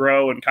that to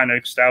grow and kind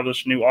of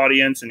establish a new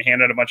audience and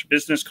hand out a bunch of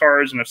business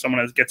cards, and if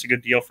someone gets a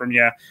good deal from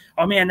you,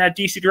 oh man, that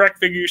DC Direct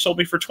figure you sold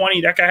me for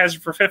 20, that guy has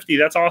it for 50,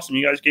 that's awesome,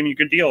 you guys gave me a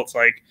good deal. It's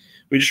like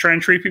we just try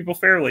and treat people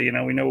fairly.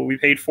 We know what we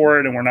paid for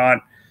it, and we're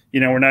not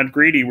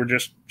greedy. We're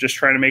just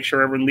trying to make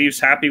sure everyone leaves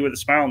happy with a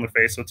smile on their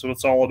face. That's what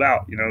it's all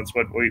about. It's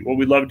what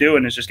we love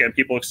doing, is just getting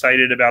people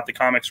excited about the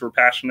comics we're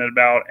passionate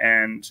about.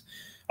 And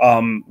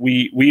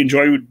we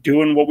enjoy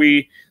doing what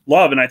we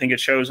love. And I think it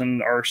shows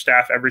in our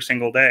staff every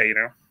single day,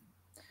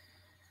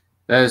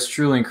 That is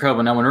truly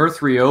incredible. Now, when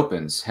Earth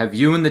reopens, have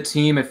you and the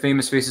team at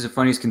Famous Faces and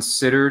Funnies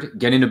considered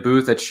getting a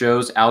booth at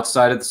shows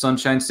outside of the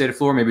Sunshine State of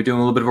Florida, maybe doing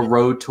a little bit of a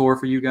road tour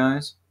for you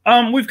guys?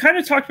 We've kind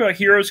of talked about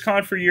Heroes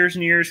Con for years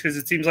and years, because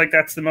it seems like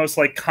that's the most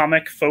like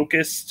comic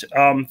focused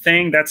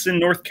thing. That's in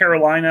North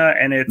Carolina,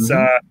 and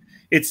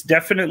it's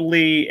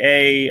definitely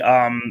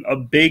a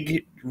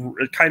big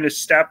kind of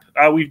step.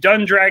 We've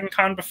done Dragon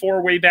Con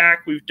before, way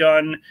back. We've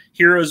done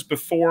Heroes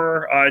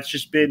before. It's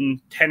just been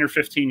 10 or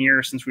 15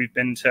 years since we've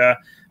been to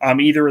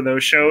either of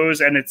those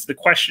shows, and the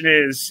question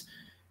is,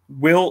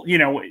 will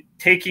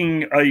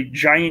taking a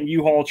giant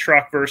U-Haul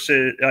truck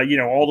versus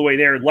all the way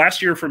there.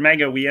 Last year for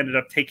Mega, we ended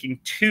up taking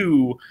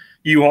 2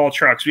 U-Haul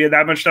trucks. We had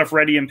that much stuff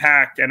ready and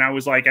packed, and I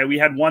was like, we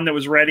had one that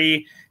was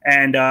ready,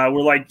 and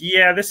we're like,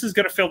 yeah, this is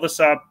gonna fill this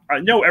up.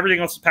 No,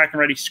 everything else is packed and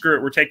ready. Screw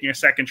it, we're taking a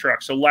second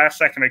truck. So last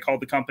second, I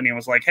called the company and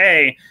was like,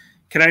 hey,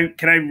 can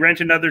I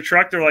rent another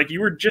truck? They're like,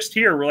 you were just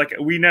here. We're like,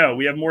 we know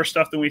we have more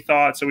stuff than we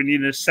thought, so we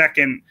needed a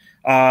second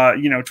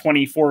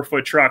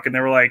 24-foot truck. And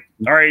they were like,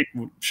 all right,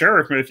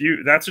 sure, if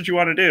that's what you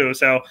want to do.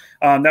 So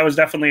that was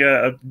definitely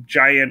a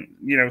giant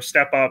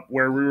step up,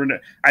 where we were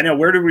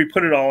where did we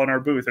put it all in our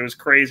booth? It was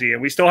crazy.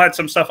 And we still had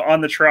some stuff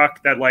on the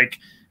truck that, like,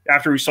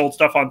 after we sold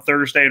stuff on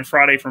Thursday and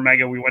Friday for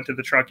Mega, we went to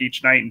the truck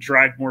each night and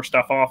dragged more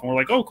stuff off. And we're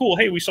like, oh, cool.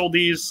 Hey, we sold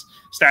these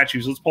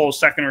statues. Let's pull a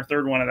second or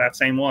third one of that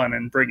same one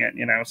and bring it,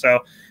 So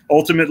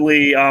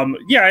ultimately,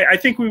 I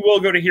think we will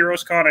go to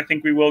Heroes Con. I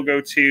think we will go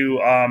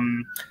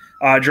to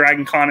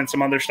Dragon Con and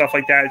some other stuff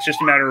like that. It's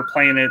just a matter of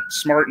playing it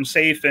smart and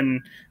safe,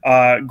 and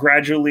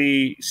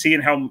gradually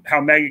seeing how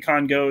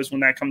MegaCon goes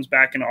when that comes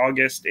back in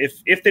August.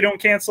 If they don't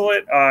cancel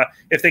it,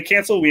 if they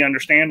cancel, we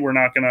understand. We're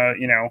not going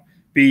to,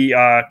 be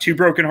too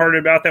brokenhearted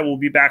about that. We'll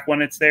be back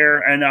when it's there.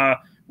 And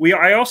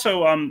I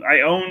also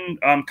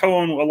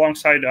co-own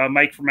alongside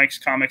Mike from Mike's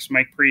Comics,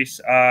 Mike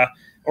Priest,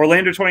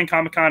 Orlando Toy and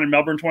Comic Con and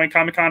Melbourne Toy and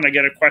Comic Con. I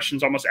get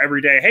questions almost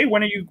every day. Hey,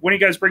 when are you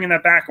guys bringing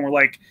that back? And we're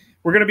like,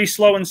 we're going to be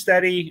slow and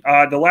steady.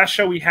 The last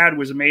show we had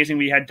was amazing.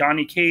 We had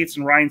Donnie Cates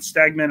and Ryan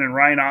Stegman and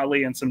Ryan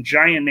Otley and some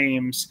giant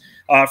names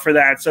for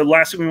that. So the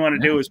last thing we want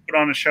to do is put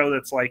on a show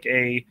that's like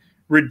a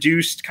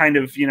reduced kind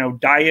of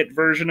diet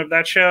version of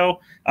that show.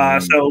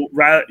 So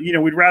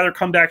we'd rather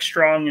come back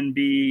strong and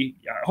be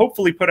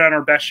hopefully put on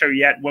our best show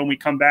yet when we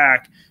come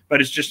back.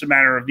 But it's just a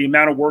matter of the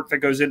amount of work that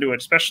goes into it,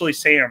 especially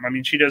Sam. I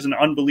mean, she does an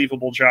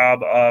unbelievable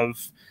job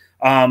of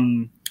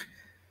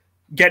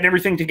getting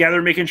everything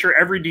together, making sure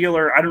every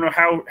dealer, I don't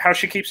know how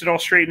she keeps it all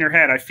straight in her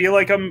head. I feel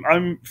like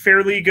I'm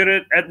fairly good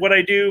at what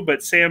I do,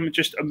 but Sam,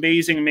 just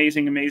amazing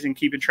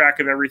keeping track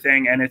of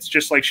everything. And it's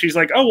just like, she's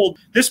like, oh, well,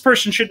 this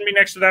person shouldn't be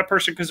next to that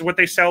person because what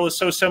they sell is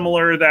so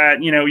similar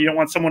that, you don't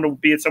want someone to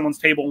be at someone's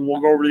table and we'll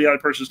go over to the other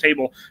person's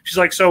table. She's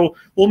like, so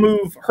we'll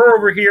move her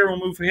over here, we'll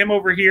move him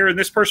over here, and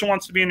this person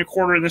wants to be in a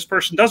corner and this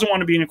person doesn't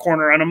want to be in a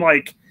corner. And I'm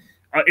like,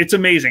 it's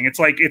amazing. It's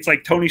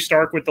like Tony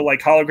Stark with the like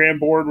hologram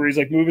board where he's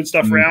like moving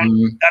stuff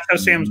around. That's how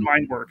Sam's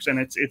mind works, and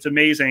it's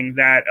amazing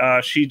that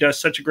she does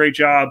such a great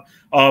job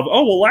of,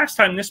 oh well, last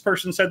time this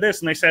person said this,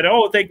 and they said,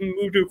 oh, they can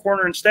move to a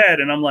corner instead,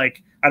 and I'm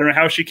like, I don't know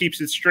how she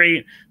keeps it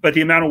straight, but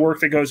the amount of work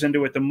that goes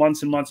into it, the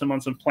months and months and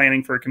months of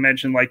planning for a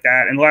convention like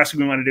that, and the last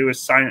thing we want to do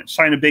is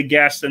sign a big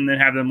guest and then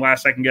have them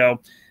last second go.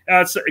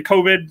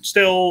 COVID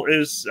still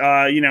is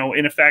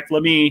in effect.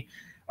 Let me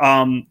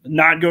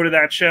not go to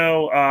that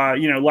show.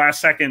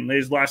 Last second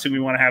is the last thing we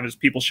want to have is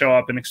people show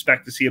up and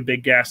expect to see a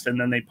big guest and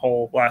then they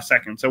pull last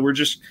second. So we're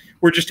just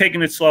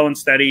taking it slow and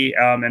steady,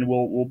 and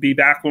we'll be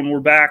back when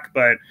we're back.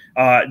 But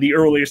the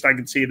earliest I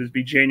can see it is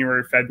be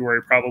January,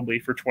 February, probably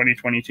for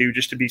 2022,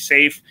 just to be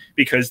safe,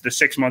 because the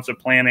 6 months of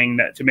planning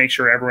to make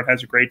sure everyone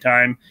has a great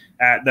time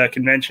at the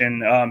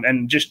convention,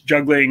 and just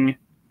juggling.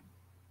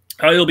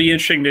 It'll be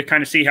interesting to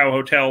kind of see how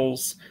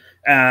hotels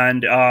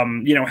and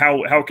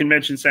how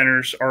convention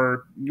centers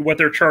are, what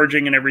they're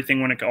charging and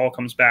everything when it all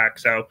comes back.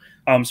 So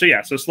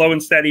slow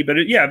and steady, but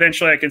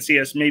eventually I can see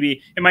us,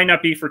 maybe it might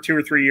not be for 2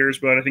 or 3 years,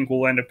 but I think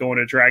we'll end up going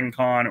to Dragon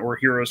Con or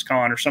Heroes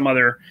Con or some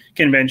other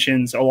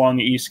conventions along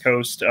the East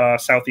Coast,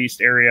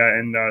 Southeast area,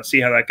 and see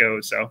how that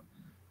goes. So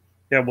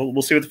yeah,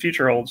 we'll see what the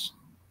future holds.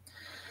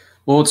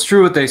 Well, it's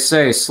true what they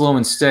say, slow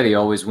and steady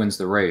always wins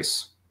the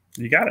race.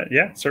 You got it.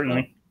 Yeah,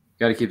 certainly.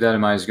 Got to keep that in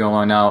mind as you go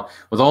along. Now,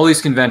 with all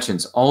these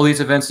conventions, all these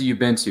events that you've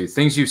been to,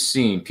 things you've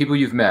seen, people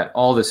you've met,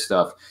 all this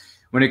stuff,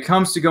 when it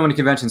comes to going to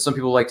conventions, some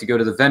people like to go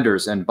to the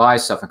vendors and buy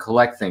stuff and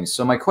collect things.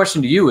 So my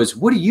question to you is,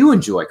 what do you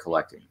enjoy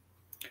collecting?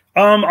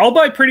 I'll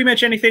buy pretty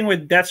much anything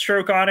with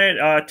Deathstroke on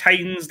it,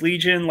 Titans,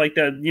 Legion, like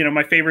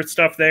my favorite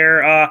stuff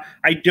there.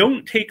 I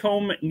don't take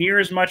home near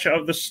as much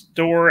of the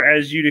store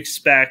as you'd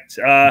expect.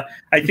 I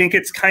think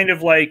it's kind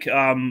of like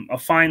a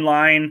fine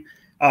line.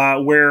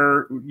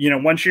 Where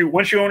once you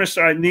own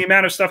the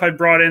amount of stuff I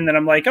brought in that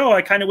I'm like, oh,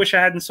 I kind of wish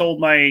I hadn't sold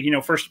my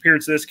first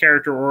appearance of this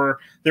character, or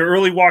the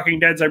early Walking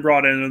Deads I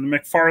brought in, or the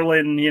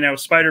McFarlane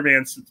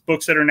Spider-Man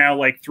books that are now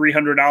like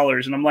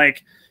 $300, and I'm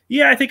like,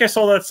 yeah, I think I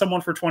sold that to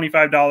someone for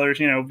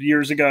 $25,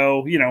 years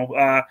ago,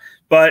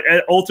 but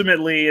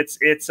ultimately it's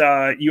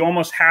you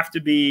almost have to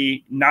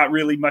be not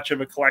really much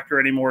of a collector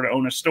anymore to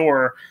own a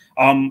store.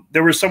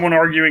 There was someone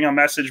arguing on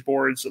message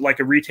boards,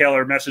 like a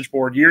retailer message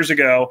board years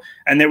ago,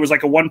 and there was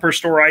like a one per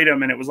store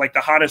item, and it was like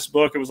the hottest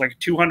book. It was like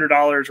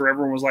 $200 where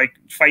everyone was like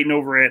fighting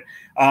over it.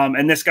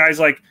 And this guy's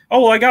like,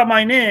 oh, well, I got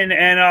mine in,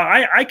 and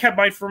I kept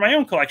mine for my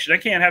own collection. I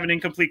can't have an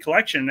incomplete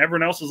collection. And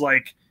everyone else is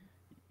like,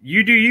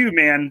 you do you,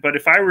 man. But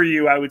if I were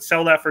you, I would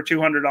sell that for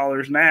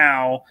 $200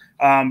 now.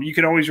 You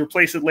can always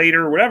replace it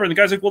later or whatever. And the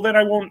guy's like, well, then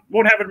I won't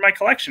have it in my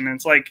collection. And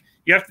it's like,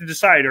 you have to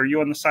decide, are you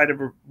on the side of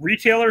a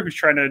retailer who's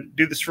trying to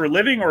do this for a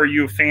living, or are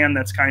you a fan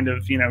that's kind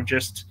of,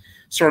 just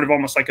sort of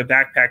almost like a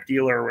backpack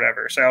dealer or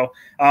whatever. So,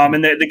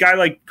 and the guy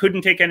like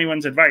couldn't take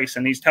anyone's advice.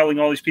 And he's telling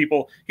all these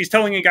people, he's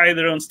telling a guy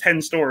that owns 10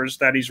 stores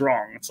that he's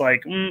wrong. It's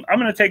like, I'm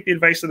going to take the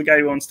advice of the guy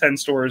who owns 10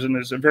 stores and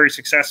is a very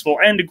successful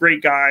and a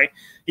great guy,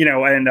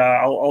 and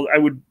I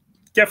would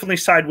definitely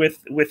side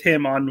with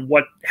him on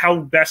how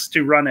best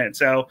to run it.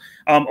 So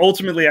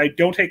ultimately, I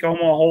don't take home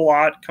a whole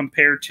lot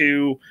compared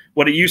to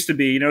what it used to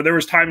be. There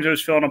was times I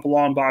was filling up a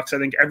long box, I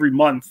think every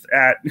month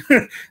at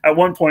at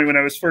one point when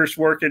I was first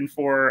working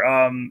for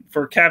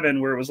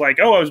Kevin, where it was like,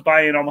 oh, I was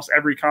buying almost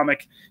every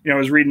comic. I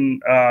was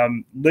reading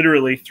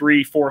literally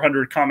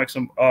 300-400 comics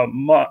a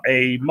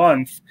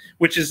month,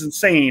 which is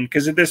insane.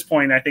 Because at this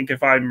point, I think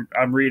if I'm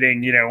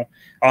reading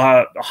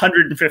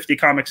 150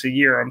 comics a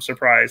year, I'm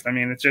surprised. I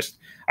mean, it's just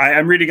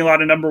I'm reading a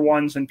lot of number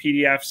ones and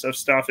PDFs of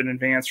stuff in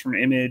advance from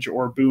Image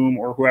or Boom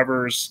or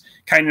whoever's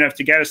kind enough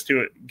to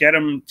get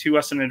them to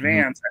us in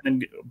advance,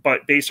 and then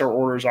but base our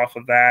orders off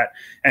of that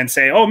and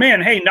say, oh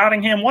man, hey,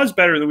 Nottingham was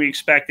better than we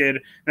expected,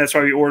 and that's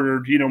why we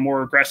ordered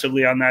more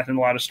aggressively on that than a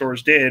lot of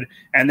stores did,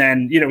 and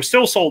then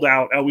still sold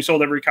out. We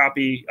sold every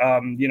copy,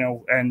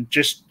 and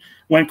just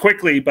went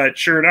quickly, but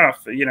sure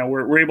enough,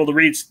 we're able to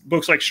read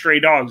books like Stray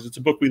Dogs. It's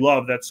a book we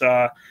love. That's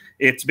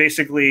it's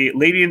basically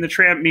Lady and the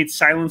Tramp meets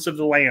Silence of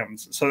the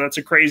Lambs. So that's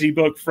a crazy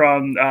book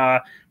from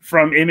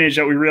Image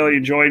that we really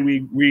enjoyed.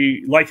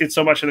 We liked it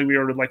so much, I think we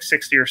ordered like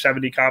 60 or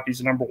 70 copies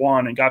of number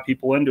one and got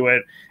people into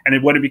it.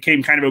 And when it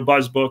became kind of a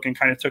buzz book and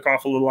kind of took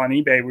off a little on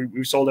eBay,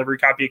 we sold every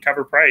copy at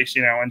cover price,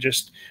 and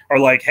just are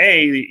like,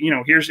 hey,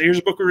 here's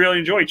a book we really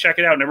enjoyed. Check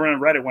it out. And everyone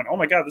read it went, oh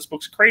my God, this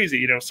book's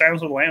crazy.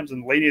 Silence of the Lambs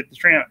and Lady at the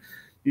Tramp.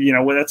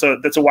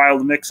 That's a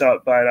wild mix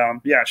up, but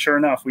yeah, sure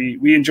enough,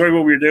 we enjoy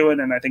what we're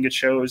doing, and I think it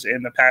shows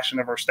in the passion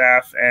of our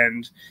staff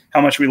and how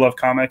much we love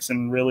comics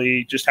and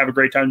really just have a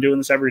great time doing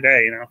this every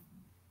day.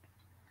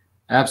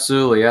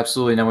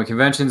 Absolutely. Now, when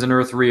conventions and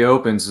Earth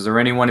reopens, is there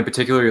anyone in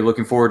particular you're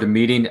looking forward to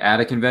meeting at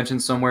a convention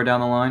somewhere down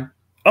the line?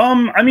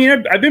 I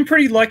mean, I've been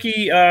pretty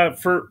lucky at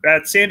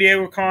San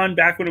Diego Con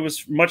back when it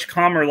was much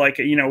calmer. Like,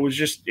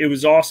 it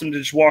was awesome to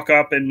just walk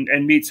up and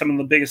meet some of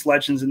the biggest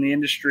legends in the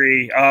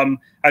industry.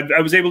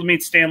 I was able to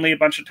meet Stan Lee a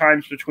bunch of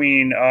times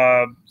between,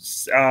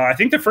 I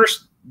think the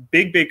first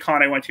big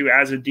con I went to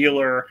as a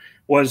dealer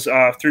was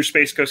through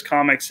Space Coast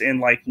Comics in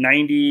like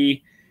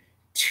 90.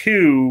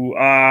 two.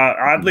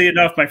 Oddly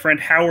enough, my friend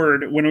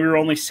Howard, when we were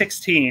only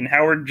 16,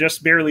 Howard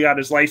just barely got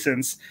his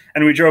license,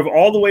 and we drove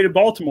all the way to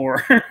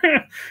Baltimore,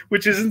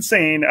 which is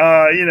insane. We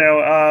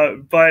were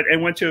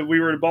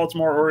at a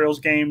Baltimore Orioles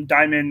game.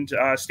 Diamond,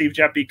 Steve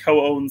Jeppe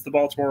co-owns the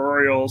Baltimore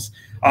Orioles.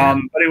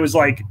 But it was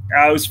like,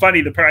 it was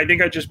funny. I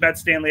think I just met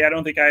Stanley. I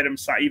don't think I had him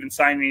even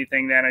sign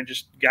anything then. I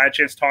just got a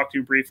chance to talk to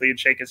him briefly and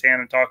shake his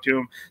hand and talk to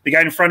him. The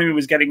guy in front of me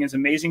was getting his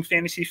Amazing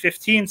Fantasy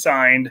 15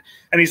 signed.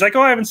 And he's like,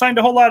 oh, I haven't signed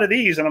a whole lot of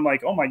these. And I'm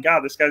like, oh my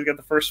God, this guy's got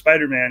the first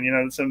Spider-Man.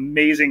 It's an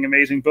amazing,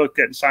 amazing book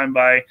getting signed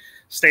by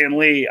Stan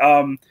Lee.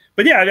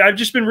 But yeah, I've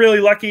just been really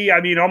lucky.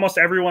 I mean, almost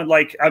everyone,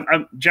 like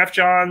Jeff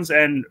Johns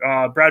and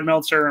Brad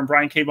Meltzer and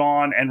Brian K.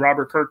 Vaughan and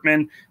Robert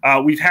Kirkman.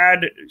 We've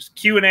had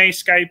Q&A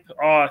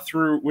Skype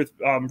through with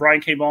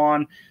Brian K.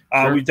 Vaughan.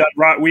 Sure.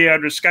 We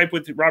had a Skype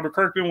with Robert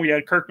Kirkman. We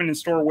had Kirkman in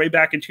store way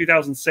back in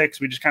 2006.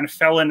 We just kind of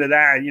fell into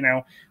that,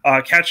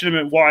 catching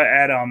him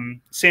at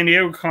San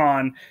Diego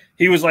Con.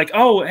 He was like,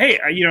 oh, hey,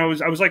 I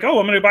was like, oh,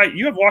 I'm going to buy,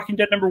 you have Walking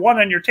Dead #1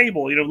 on your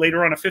table,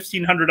 later on a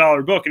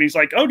 $1,500 book. And he's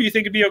like, oh, do you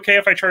think it'd be okay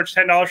if I charge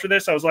 $10 for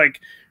this? I was like,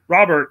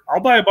 Robert,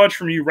 I'll buy a bunch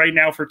from you right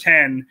now for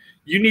 10.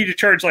 You need to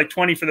charge like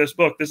 20 for this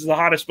book. This is the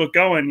hottest book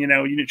going. You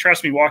need to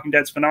trust me. Walking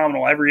Dead's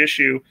phenomenal. Every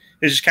issue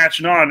is just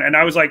catching on. And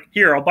I was like,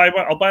 here, I'll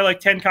buy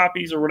like 10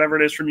 copies or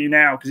whatever it is from you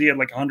now. Cause he had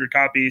like 100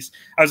 copies.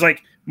 I was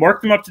like,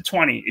 mark them up to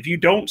 20. If you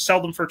don't sell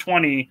them for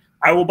 20,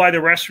 I will buy the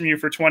rest from you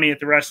for 20 at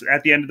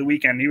the end of the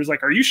weekend. He was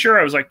like, are you sure?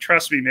 I was like,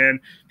 trust me, man.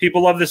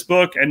 People love this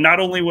book. And not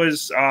only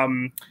was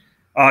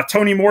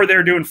Tony Moore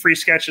there doing free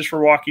sketches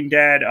for Walking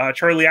Dead,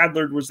 Charlie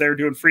Adler was there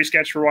doing free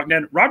sketches for Walking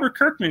Dead. Robert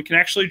Kirkman can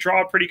actually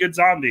draw a pretty good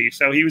zombie.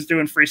 So he was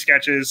doing free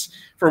sketches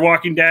for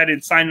Walking Dead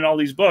and signing all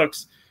these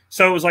books.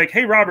 So it was like,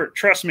 hey, Robert,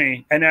 trust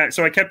me. And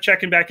so I kept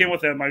checking back in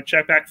with him. I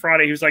checked back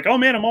Friday. He was like, oh,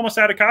 man, I'm almost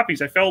out of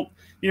copies. I felt,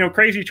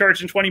 crazy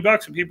charging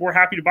 $20 and people were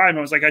happy to buy them.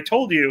 I was like, I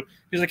told you.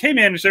 He's like, hey,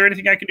 man, is there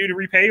anything I can do to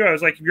repay you? I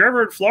was like, if you're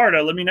ever in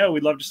Florida, let me know.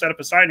 We'd love to set up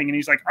a signing. And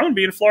he's like, I'm going to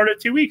be in Florida in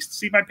 2 weeks to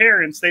see my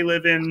parents. They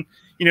live in,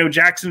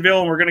 Jacksonville,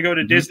 and we're going to go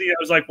to Disney. I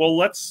was like, well,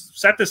 let's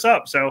set this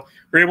up. So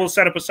we're able to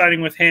set up a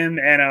signing with him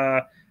and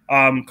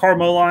Carl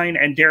Moline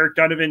and Derek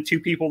Donovan, two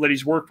people that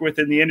he's worked with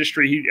in the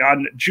industry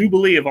on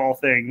Jubilee of all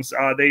things.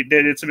 They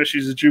did some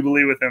issues of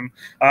Jubilee with him.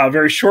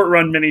 Very short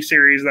run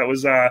miniseries that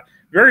was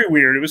very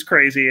weird. It was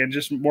crazy, and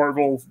just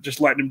Marvel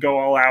just letting him go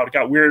all out. It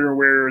got weirder and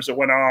weirder as it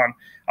went on.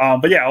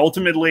 But yeah,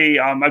 ultimately,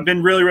 I've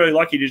been really, really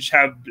lucky to just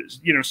have,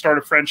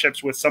 started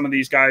friendships with some of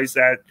these guys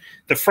at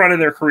the front of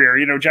their career.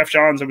 Jeff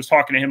Johns, I was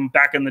talking to him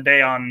back in the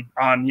day on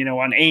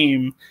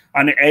AIM,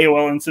 on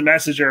AOL Instant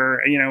Messenger,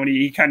 and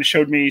he kind of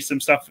showed me some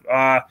stuff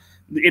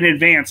in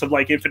advance of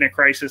like Infinite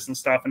Crisis and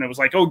stuff. And it was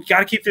like, oh, you got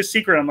to keep this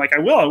secret. I'm like, I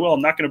will.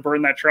 I'm not going to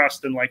burn that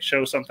trust and like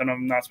show something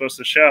I'm not supposed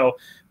to show.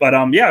 But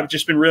yeah, I've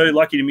just been really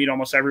lucky to meet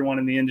almost everyone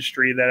in the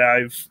industry that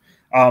I've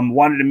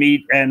wanted to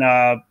meet, and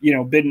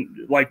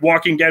been like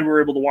Walking Dead. We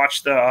were able to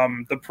watch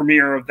the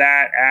premiere of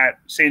that at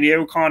San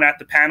Diego Con at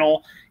the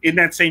panel. In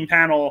that same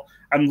panel,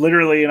 I'm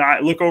literally, and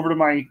I look over to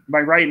my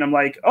right, and I'm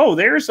like, oh,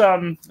 there's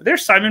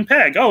Simon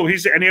Pegg. Oh, he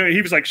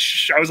was like,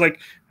 shh. I was like,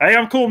 hey,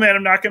 I'm cool, man.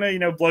 I'm not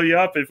gonna blow you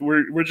up. If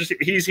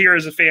he's here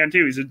as a fan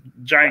too. He's a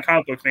giant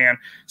comic book fan,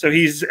 so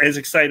he's as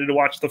excited to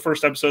watch the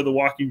first episode of The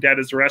Walking Dead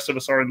as the rest of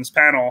us are in this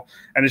panel.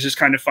 And it's just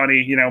kind of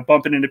funny,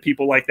 bumping into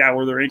people like that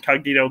where they're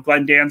incognito.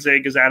 Glenn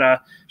Danzig is at a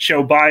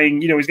show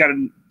buying, he's got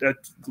a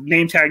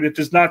name tag that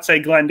does not say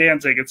Glenn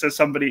Danzig. It says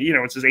somebody,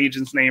 it's his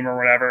agent's name or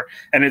whatever.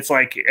 And it's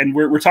like, and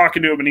we're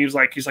talking to him, and he's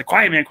like,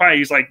 quiet, man, quiet.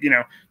 He's like,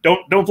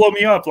 don't blow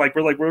me up. Like,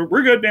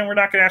 we're good, man. We're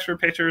not going to ask for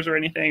pictures or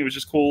anything. It was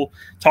just cool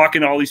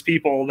talking to all these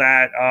people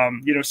that,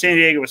 San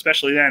Diego,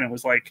 especially then, it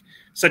was like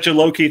such a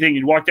low key thing.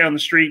 You'd walk down the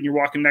street and you're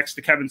walking next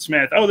to Kevin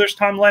Smith. Oh, there's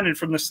Tom Lennon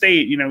from The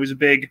State. He's a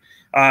big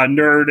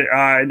nerd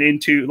and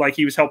into, like,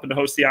 he was helping to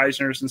host the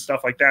Eisners and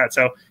stuff like that.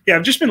 So yeah,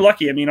 I've just been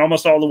lucky. I mean,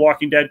 almost all the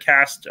Walking Dead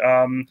cast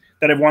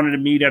that I've wanted to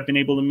meet, I've been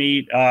able to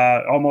meet.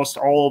 Almost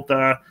all of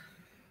the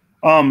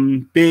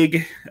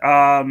big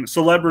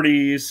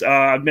celebrities.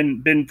 I've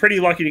been pretty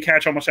lucky to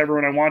catch almost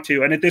everyone I want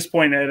to. And at this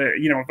point,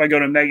 if I go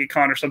to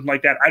MegaCon or something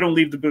like that, I don't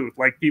leave the booth.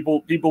 Like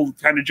people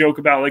kind of joke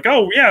about like,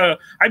 oh yeah,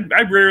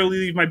 I rarely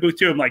leave my booth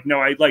too. I'm like, no,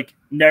 I like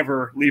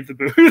never leave the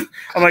booth.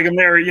 I'm like, I'm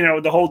there,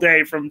 the whole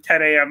day from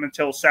 10 a.m.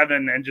 until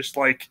 7 and just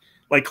like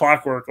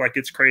clockwork. Like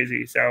it's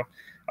crazy. So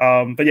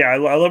but yeah, I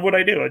love what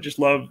I do. I just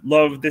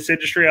love this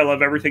industry. I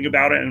love everything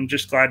about it. And I'm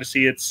just glad to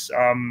see it's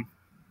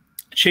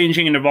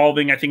changing and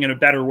evolving, I think, in a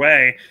better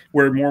way,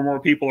 where more and more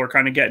people are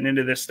kind of getting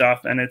into this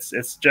stuff. And it's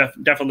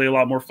definitely a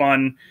lot more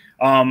fun,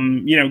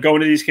 going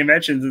to these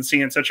conventions and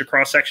seeing such a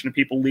cross section of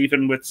people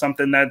leaving with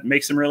something that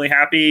makes them really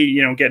happy,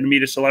 getting to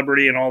meet a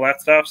celebrity and all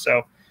that stuff.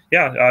 So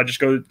yeah, just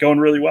going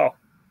really well.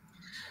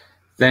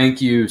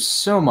 Thank you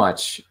so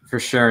much for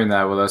sharing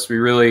that with us. We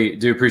really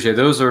do appreciate it.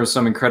 Those are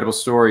some incredible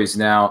stories.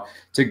 Now,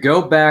 to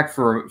go back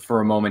for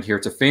a moment here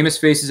to Famous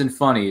Faces and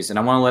Funnies, and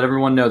I want to let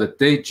everyone know that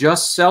they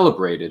just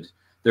celebrated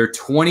their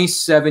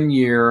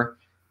 27-year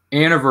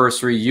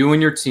anniversary, you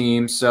and your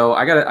team. So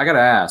I gotta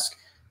ask,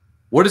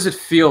 What does it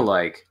feel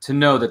like to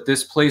know that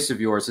this place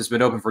of yours has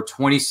been open for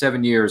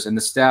 27 years and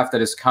the staff that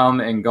has come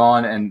and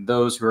gone and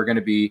those who are going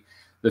to be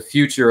the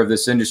future of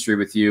this industry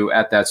with you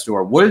at that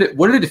store? What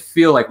did it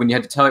feel like when you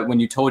had to tell it,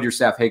 when you told your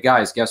staff, hey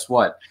guys, guess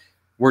what?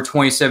 We're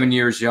 27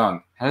 years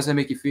young. How does that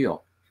make you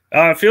feel?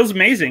 It feels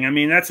amazing. I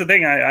mean, that's the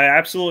thing. I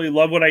absolutely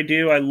love what I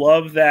do. I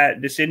love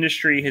that this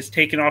industry has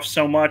taken off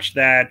so much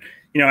that,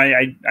 you know,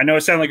 I know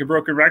it sounds like a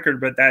broken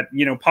record, but that,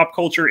 you know, pop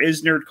culture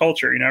is nerd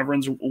culture. You know,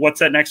 everyone's, what's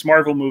that next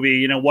Marvel movie?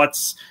 You know,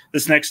 what's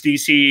this next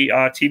DC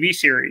TV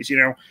series? You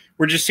know,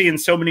 we're just seeing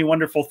so many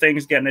wonderful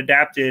things getting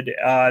adapted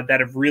that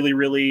have really,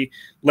 really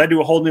led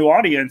to a whole new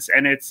audience.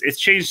 And it's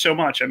changed so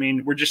much. I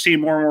mean, we're just seeing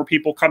more and more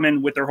people come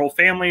in with their whole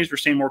families. We're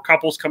seeing more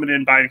couples coming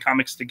in buying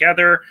comics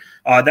together.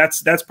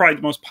 That's probably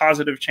the most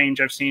positive change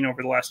I've seen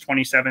over the last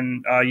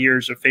 27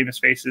 years of Famous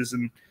Faces,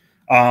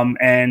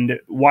 and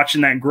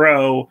watching that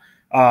grow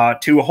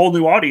to a whole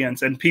new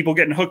audience and people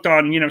getting hooked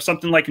on, you know,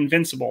 something like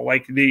Invincible.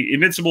 Like the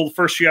Invincible, the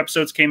first few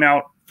episodes came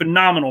out,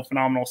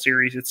 phenomenal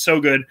series. It's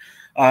so good.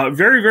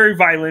 Very, very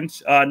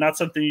violent. Not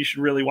something you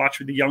should really watch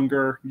with the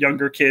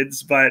younger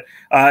kids, but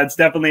it's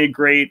definitely a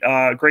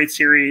great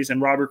series.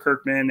 And Robert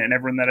Kirkman and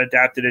everyone that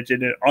adapted it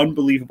did an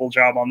unbelievable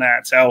job on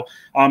that. So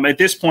at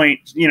this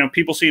point, you know,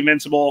 people see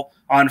Invincible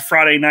on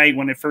Friday night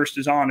when it first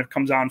is on. It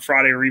comes on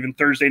Friday or even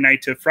Thursday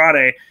night to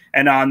Friday.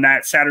 And on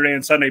that Saturday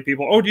and Sunday,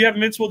 people, oh, do you have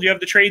Invincible? Do you have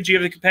the trades? Do you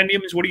have the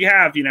compendiums? What do you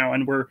have? You know,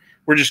 and we're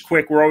just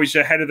quick. We're always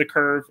ahead of the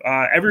curve.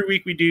 Every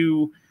week we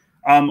do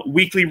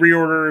weekly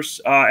reorders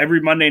every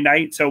Monday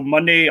night. So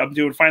Monday, I'm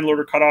doing final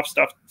order cutoff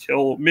stuff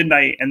till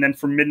midnight, and then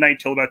from midnight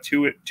till about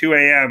 2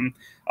 a.m.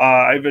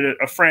 I have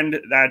a friend,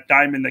 that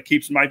Diamond, that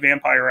keeps my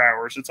vampire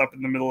hours. It's up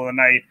in the middle of the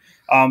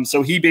night.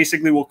 So he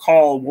basically will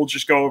call. We'll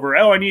just go over,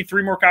 oh, I need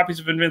 3 more copies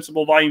of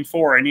Invincible Volume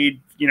 4. I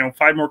need, you know,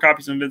 5 more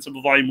copies of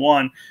Invincible Volume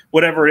 1.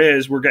 Whatever it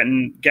is, we're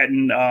getting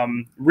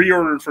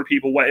reordered for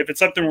people. If it's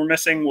something we're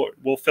missing,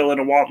 we'll fill in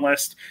a want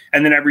list.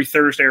 And then every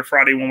Thursday or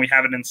Friday when we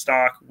have it in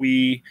stock,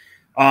 we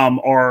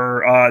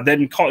are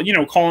then calling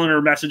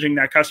or messaging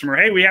that customer,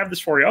 hey, we have this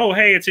for you. Oh,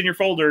 hey, it's in your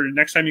folder.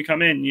 Next time you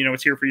come in, you know,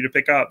 it's here for you to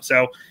pick up.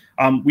 So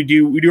we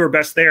do our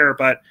best there.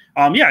 But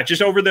yeah,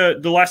 just over the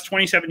last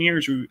 27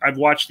 years, I've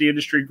watched the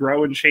industry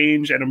grow and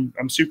change, and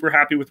I'm super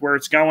happy with where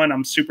it's going.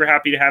 I'm super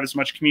happy to have as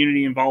much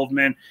community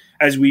involvement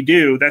as we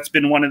do. That's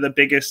been one of the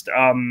biggest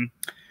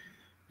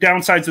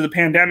downsides of the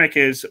pandemic.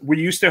 Is we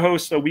used to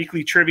host a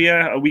weekly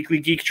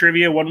geek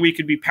trivia. One week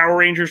could be Power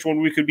Rangers, one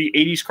week could be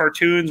 80s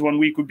cartoons, one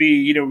week would be,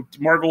 you know,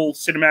 Marvel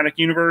Cinematic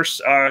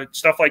Universe,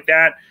 stuff like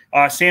that.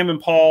 Sam and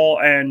Paul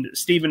and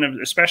Steven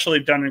especially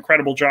have done an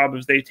incredible job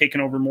as they've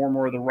taken over more and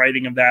more of the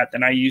writing of that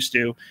than I used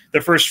to. The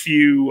first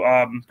few,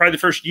 probably the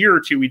first year or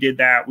two we did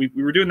that. We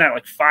were doing that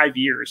like 5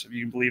 years, if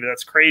you can believe it.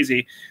 That's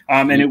crazy.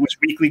 And it was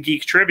weekly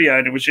geek trivia,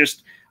 and it was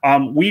just,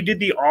 we did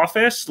The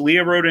Office.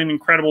 Leah wrote an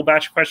incredible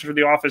batch of questions for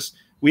The Office.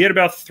 We had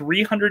about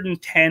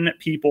 310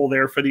 people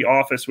there for The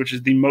Office, which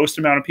is the most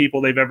amount of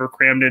people they've ever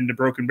crammed into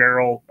Broken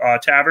Barrel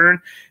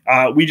Tavern.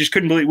 We just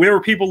couldn't believe. There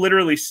were people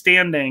literally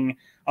standing.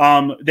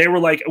 They were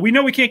like, we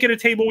know we can't get a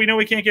table. We know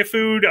we can't get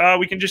food.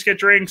 We can just get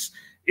drinks.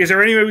 Is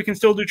there any way we can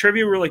still do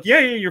trivia? We were like, yeah,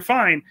 you're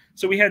fine.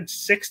 So we had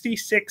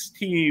 66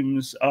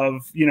 teams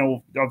of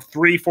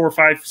 3, 4,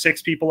 5,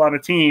 6 people on a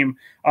team.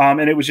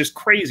 And it was just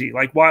crazy.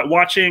 Like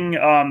watching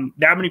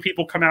that many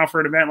people come out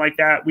for an event like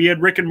that. We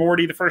had Rick and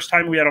Morty the first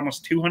time. We had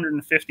almost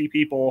 250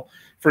 people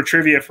for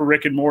trivia for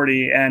Rick and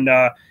Morty, and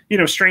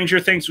Stranger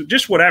Things,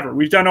 just whatever.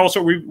 We've done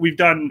we've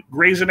done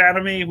Grey's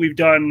Anatomy. We've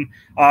done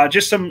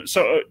just some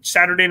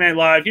Saturday Night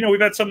Live. You know, we've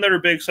had some that are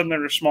big, some that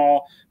are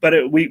small,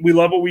 but we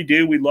love what we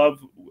do. We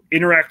love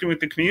interacting with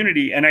the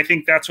community, and I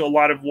think that's a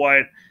lot of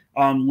what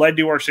led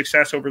to our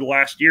success over the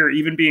last year,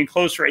 even being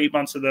closed for 8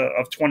 months of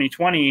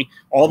 2020,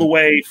 all the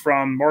way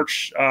from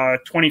March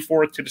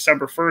 24th to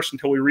December 1st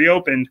until we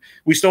reopened.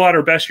 We still had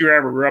our best year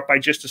ever. We were up by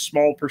just a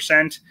small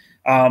percent,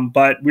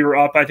 but we were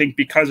up, I think,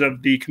 because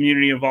of the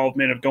community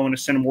involvement of going to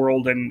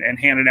Cineworld and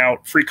handing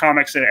out free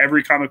comics in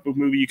every comic book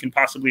movie you can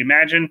possibly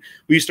imagine.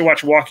 We used to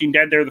watch Walking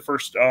Dead there the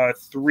first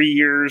 3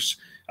 years.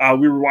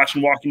 We were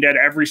watching Walking Dead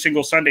every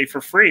single Sunday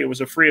for free. It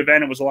was a free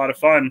event. It was a lot of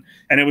fun.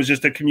 And it was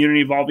just a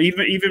community involved.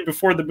 Even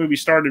before the movie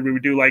started, we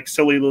would do like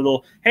silly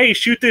little, hey,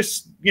 shoot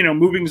this,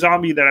 moving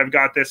zombie that I've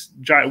got, this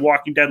giant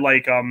Walking Dead,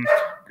 like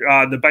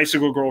the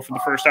bicycle girl from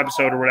the first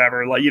episode or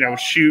whatever, like,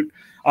 shoot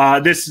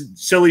this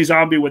silly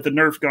zombie with a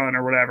Nerf gun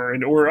or whatever.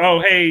 Or, oh,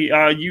 hey,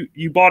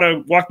 you bought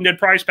a Walking Dead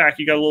prize pack.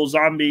 You got a little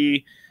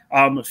zombie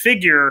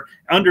figure.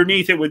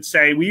 Underneath it would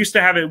say, we used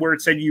to have it where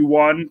it said you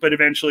won, but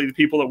eventually the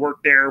people that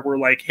worked there were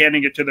like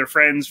handing it to their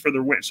friends for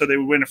their win, so they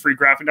would win a free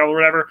graphic novel or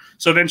whatever.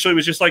 So eventually it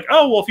was just like,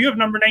 oh, well, if you have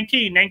number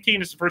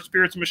 19 is the first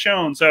spirits of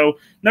Michonne. So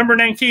number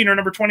 19 or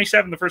number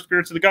 27, the first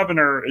spirits of the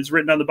governor, is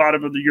written on the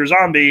bottom of your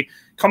zombie.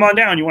 Come on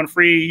down. You want a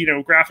free,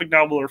 graphic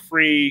novel or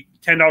free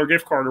 $10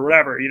 gift card or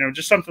whatever,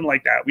 just something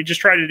like that. We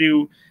just try to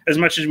do as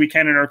much as we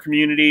can in our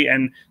community.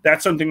 And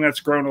that's something that's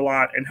grown a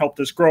lot and helped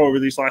us grow over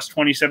these last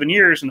 27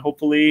 years. And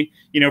hopefully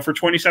hopefully, for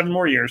 27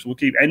 more years, we'll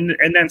keep, and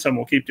then some,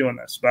 we'll keep doing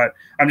this. But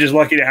I'm just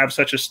lucky to have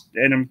such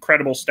an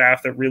incredible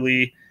staff that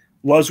really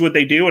loves what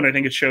they do. And I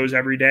think it shows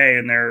every day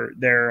in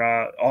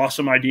their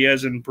awesome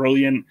ideas and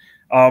brilliant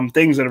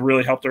things that have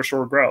really helped our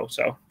store grow.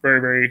 So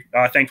very, very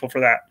thankful for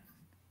that.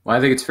 Well, I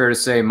think it's fair to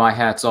say my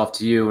hat's off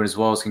to you, and as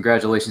well as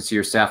congratulations to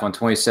your staff on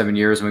 27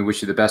 years, and we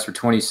wish you the best for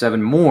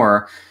 27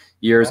 more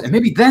years, and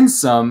maybe then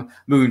some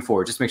moving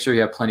forward. Just make sure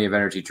you have plenty of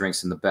energy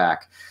drinks in the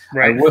back.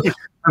 Right.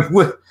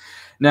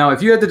 Now,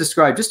 if you had to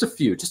describe just a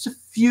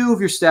few of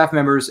your staff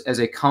members as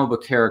a comic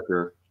book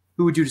character,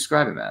 who would you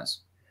describe him as?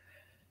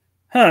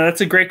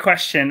 That's a great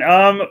question.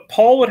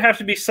 Paul would have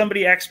to be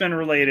somebody X-Men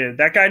related.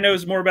 That guy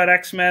knows more about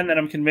X-Men than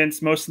I'm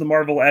convinced most of the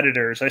Marvel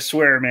editors. I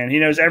swear, man. He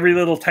knows every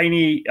little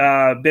tiny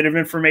bit of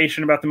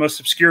information about the most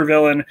obscure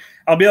villain.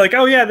 I'll be like,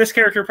 oh yeah, this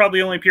character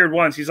probably only appeared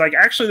once. He's like,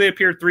 actually they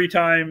appeared 3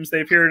 times.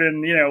 They appeared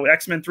in,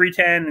 X-Men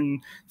 310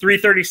 and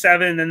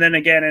 337, and then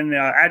again in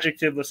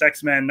adjectiveless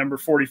X-Men number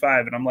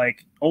 45. And I'm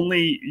like,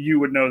 only you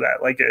would know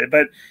that.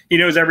 But he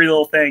knows every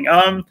little thing.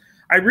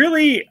 I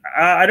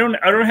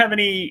don't have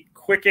any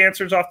quick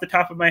answers off the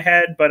top of my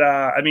head, but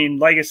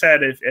like I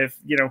said, if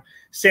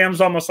Sam's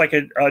almost like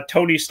a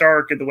Tony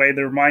Stark in the way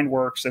their mind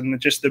works, and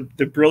just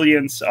the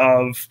brilliance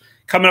of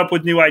coming up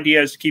with new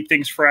ideas to keep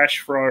things fresh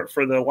for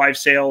the live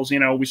sales.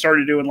 We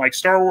started doing like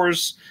Star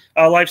Wars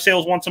live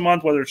sales once a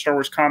month, whether it's Star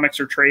Wars comics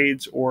or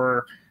trades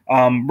or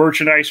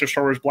merchandise or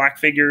Star Wars black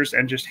figures,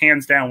 and just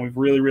hands down, we've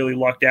really, really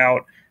lucked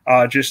out.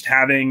 Just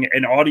having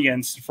an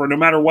audience for no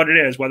matter what it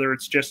is, whether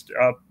it's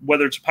a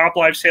pop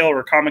live sale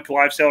or a comic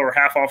live sale or a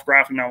half off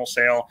graphic novel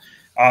sale.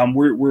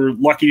 We're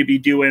lucky to be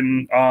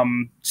doing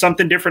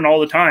something different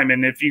all the time.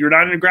 And if you're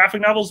not into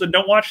graphic novels, then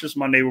don't watch this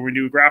Monday where we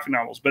do graphic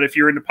novels. But if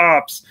you're into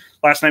pops,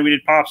 last night we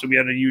did pops, and we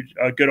had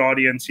a good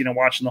audience,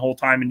 watching the whole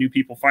time, and new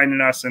people finding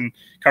us and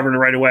covering it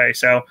right away.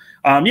 So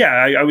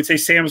I would say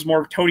Sam's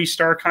more Tony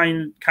Stark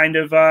kind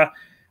of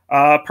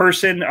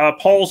person.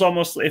 Paul's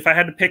almost, if I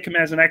had to pick him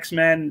as an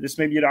X-Men, this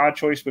may be an odd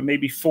choice, but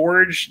maybe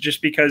Forge,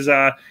 just because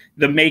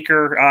the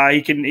maker,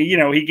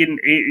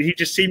 he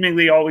just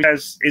seemingly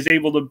always is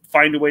able to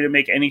find a way to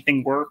make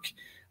anything work.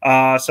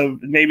 So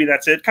maybe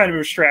that's it. Kind of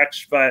a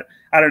stretch, but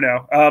I don't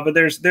know. But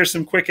there's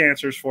some quick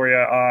answers for you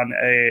on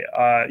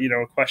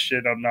a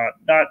question I'm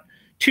not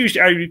too.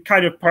 I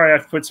kind of probably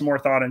have to put some more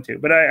thought into,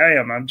 but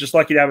I'm just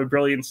lucky to have a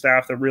brilliant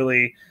staff that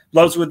really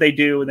loves what they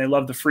do, and they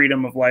love the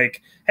freedom of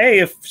like, hey,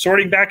 if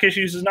sorting back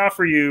issues is not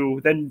for you,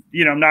 then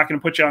I'm not going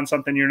to put you on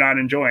something you're not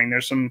enjoying.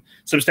 There's some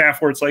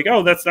staff where it's like,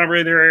 oh, that's not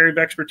really their area of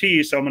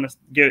expertise, so I'm going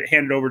to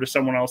hand it over to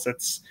someone else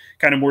that's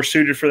kind of more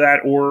suited for that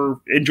or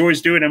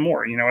enjoys doing it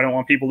more. I don't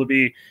want people to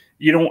be.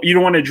 You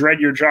don't want to dread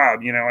your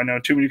job. I know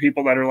too many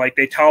people that are like,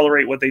 they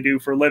tolerate what they do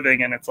for a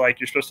living, and it's like,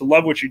 you're supposed to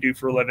love what you do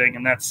for a living,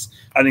 and that's,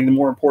 I think, the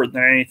more important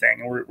than anything.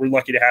 And we're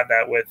lucky to have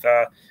that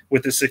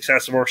with the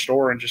success of our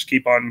store, and just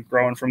keep on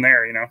growing from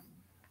there.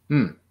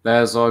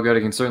 That is all good.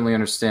 I can certainly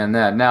understand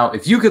that. Now,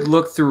 if you could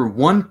look through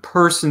one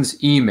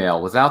person's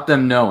email without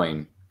them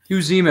knowing,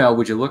 whose email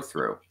would you look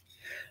through?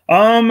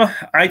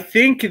 I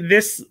think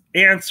this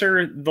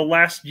answer the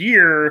last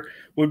year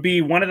would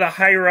be one of the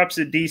higher ups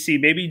at DC,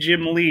 maybe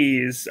Jim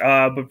Lee's,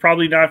 but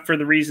probably not for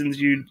the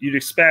reasons you'd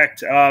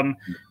expect.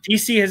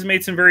 DC has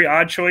made some very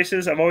odd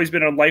choices. I've always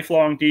been a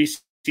lifelong DC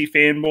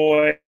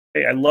fanboy.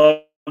 I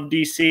love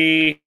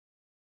DC.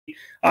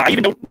 I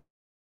even don't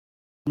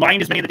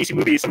mind as many of the DC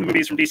movies. Some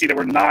movies from DC that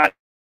were not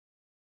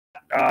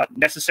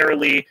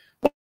necessarily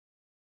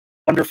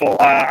wonderful.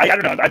 I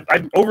don't know.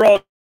 I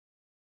overall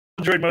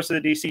enjoyed most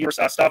of the DC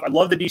stuff. I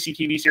love the DC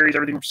TV series,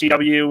 everything from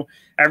CW,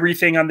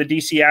 everything on the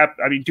DC app.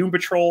 I mean, Doom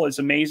Patrol is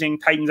amazing.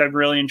 Titans I've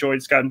really enjoyed.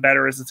 It's gotten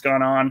better as it's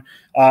gone on.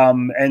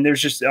 And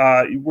there's just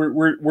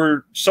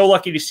we're so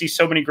lucky to see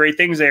so many great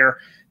things there.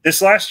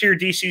 This last year,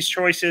 DC's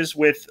choices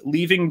with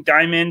leaving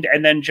Diamond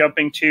and then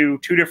jumping to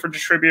 2 different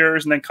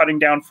distributors and then cutting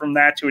down from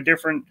that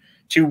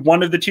to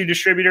one of the 2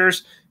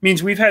 distributors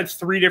means we've had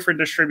 3 different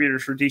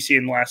distributors for DC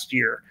in the last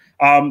year.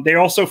 They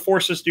also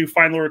forced us to do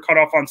Final Order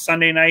cutoff on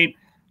Sunday night.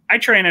 I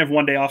try and have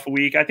 1 day off a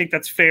week. I think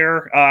that's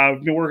fair.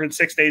 I've been working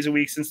 6 days a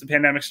week since the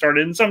pandemic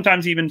started, and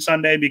sometimes even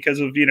Sunday because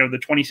of the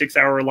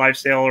 26-hour live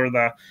sale or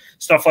the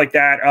stuff like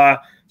that.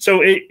 So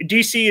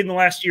DC in the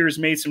last year has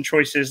made some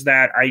choices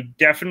that I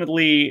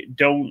definitely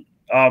don't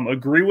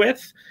agree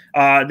with.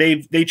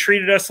 They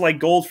treated us like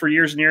gold for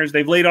years and years.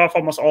 They've laid off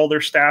almost all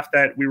their staff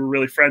that we were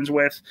really friends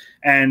with.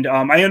 And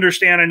I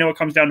understand, I know it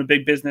comes down to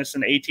big business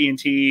and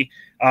AT&T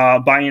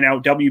buying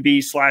out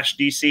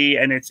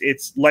WB/DC, and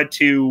it's led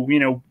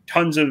to,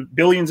 tons of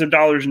billions of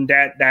dollars in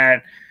debt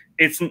that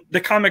it's the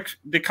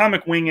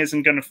comic wing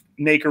isn't going to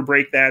make or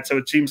break that. So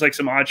it seems like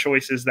some odd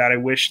choices that I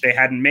wish they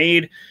hadn't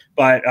made.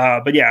 But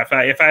yeah,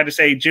 if I had to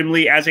say Jim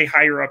Lee as a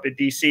higher up at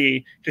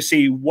DC to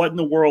see what in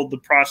the world the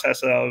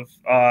process of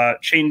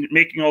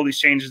making all these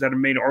changes that have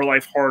made our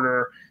life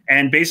harder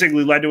and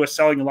basically led to us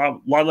selling a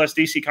lot less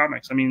DC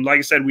comics. I mean, like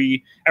I said,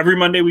 every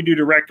Monday we do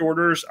direct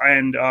orders,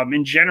 and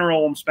in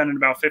general, I'm spending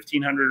about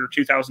 $1,500 or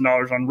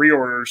 $2,000 on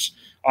reorders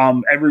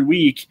every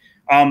week.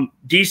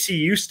 DC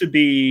used to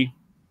be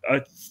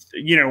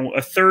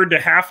a third to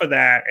half of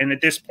that. And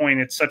at this point,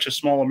 it's such a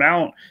small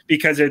amount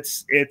because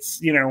it's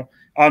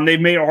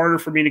they've made it harder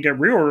for me to get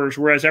reorders.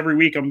 Whereas every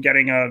week I'm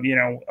getting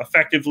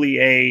effectively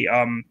a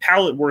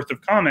pallet worth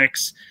of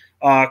comics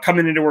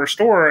coming into our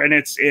store, and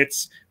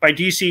it's by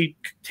DC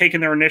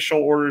taking their initial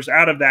orders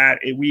out of that,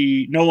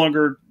 we no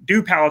longer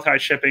do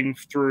palletized shipping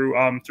through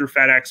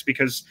FedEx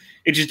because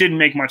it just didn't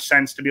make much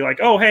sense to be like,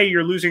 oh, hey,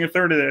 you're losing a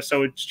third of this,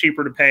 so it's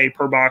cheaper to pay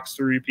per box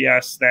through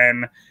UPS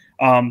than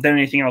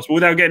anything else. But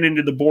without getting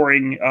into the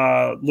boring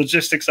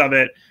logistics of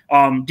it,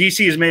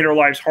 DC has made our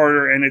lives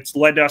harder, and it's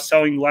led to us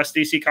selling less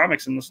DC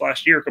comics in this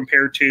last year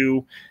compared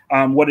to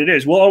what it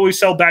is. We'll always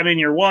sell Batman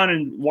Year One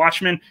and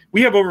Watchmen.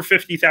 We have over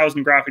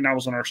 50,000 graphic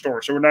novels in our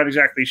store, so we're not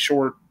exactly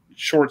short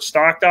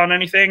stocked on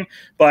anything.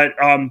 But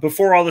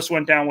before all this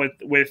went down with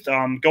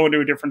going to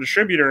a different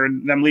distributor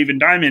and them leaving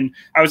Diamond,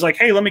 I was like,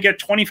 hey, let me get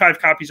 25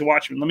 copies of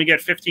Watchmen. Let me get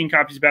 15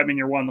 copies of Batman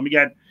Year One. Let me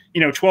get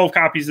 12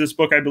 copies of this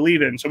book I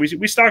believe in. So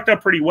we stocked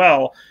up pretty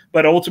well,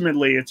 but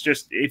ultimately it's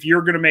just, if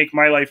you're going to make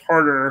my life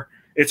harder,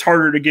 it's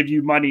harder to give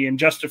you money and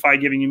justify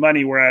giving you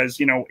money. Whereas,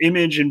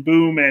 Image and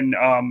Boom and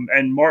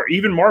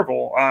even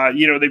Marvel,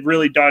 they've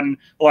really done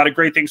a lot of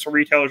great things for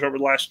retailers over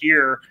the last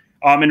year.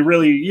 And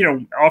really,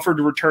 offered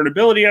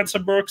returnability on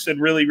some books and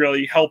really,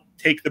 really helped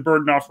take the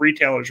burden off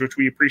retailers, which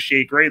we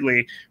appreciate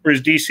greatly.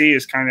 Whereas DC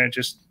is kind of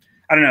just,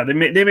 I don't know,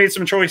 they made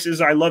some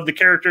choices. I love the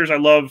characters. I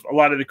love a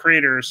lot of the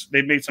creators.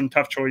 They've made some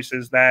tough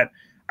choices that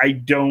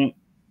I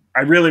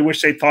really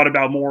wish they thought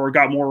about more or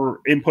got more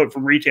input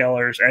from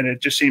retailers. And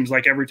it just seems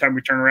like every time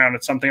we turn around,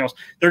 it's something else.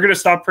 They're going to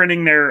stop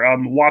printing their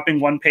whopping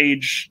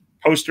one-page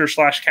poster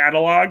 /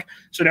 catalog.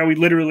 So now we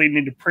literally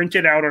need to print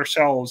it out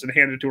ourselves and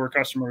hand it to our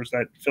customers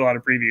that fill out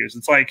a previews.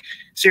 It's like,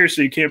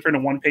 seriously, you can't print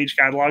a one-page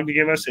catalog to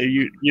give us.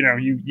 You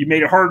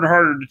made it harder and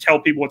harder to tell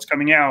people what's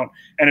coming out.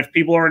 And if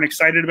people aren't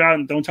excited about it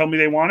and don't tell me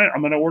they want it, I'm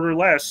going to order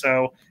less.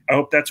 So I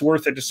hope that's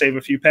worth it to save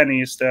a few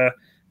pennies to,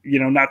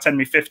 not send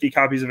me 50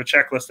 copies of a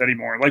checklist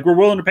anymore. Like, we're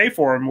willing to pay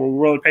for them. We're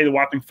willing to pay the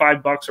whopping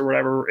 $5 or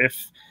whatever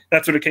if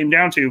that's what it came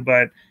down to.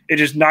 But it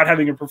just not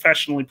having a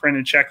professionally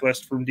printed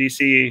checklist from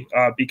DC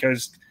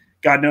because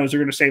God knows they're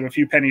going to save a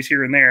few pennies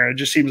here and there. It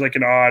just seems like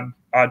an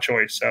odd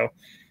choice. So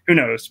who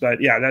knows? But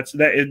yeah,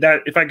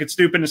 that if I could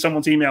stoop into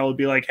someone's email, it would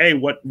be like, hey,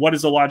 what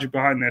is the logic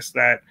behind this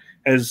that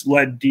has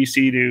led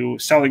DC to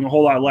selling a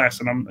whole lot less?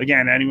 And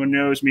anyone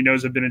knows me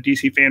knows I've been a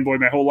DC fanboy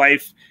my whole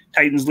life.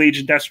 Titans,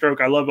 Legion, Deathstroke.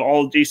 I love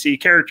all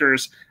DC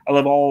characters. I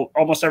love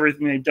almost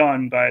everything they've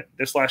done. But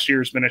this last year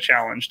has been a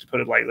challenge, to put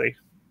it lightly.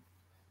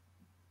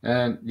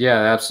 And yeah,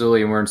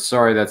 absolutely. And we're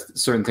sorry that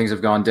certain things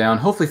have gone down.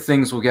 Hopefully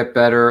things will get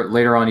better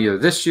later on, either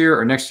this year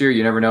or next year.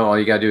 You never know. All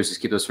you got to do is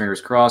just keep those fingers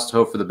crossed,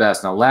 hope for the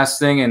best. Now, last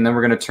thing, and then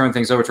we're going to turn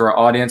things over to our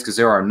audience because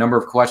there are a number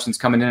of questions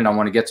coming in and I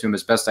want to get to them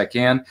as best I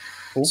can.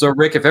 Cool. So,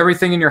 Rick, if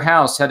everything in your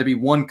house had to be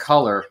one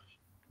color,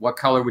 what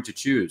color would you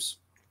choose?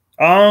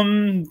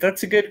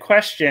 That's a good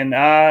question.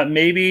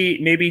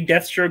 Maybe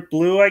Deathstroke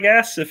blue, I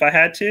guess, if I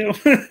had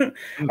to.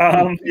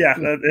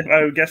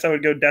 I guess I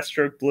would go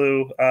Deathstroke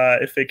blue,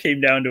 if it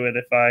came down to it,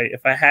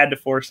 if I had to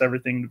force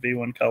everything to be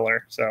one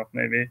color. So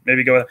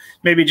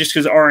maybe just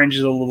because orange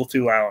is a little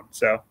too loud.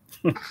 So.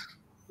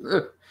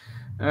 All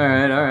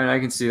right. I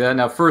can see that.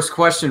 Now, first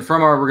question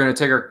from we're going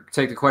to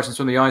take the questions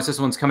from the audience. This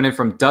one's coming in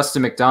from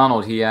Dustin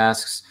McDonald. He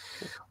asks,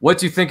 what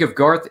do you think of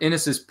Garth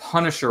Ennis's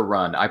Punisher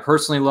run? I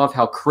personally love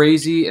how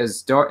crazy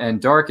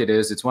and dark it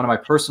is. It's one of my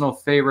personal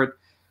favorite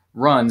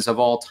runs of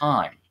all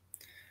time.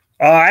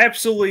 I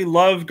absolutely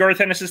love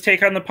Garth Ennis's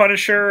take on the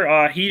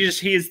Punisher. He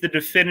is the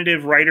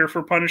definitive writer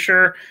for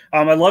Punisher.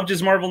 I loved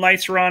his Marvel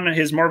Knights run.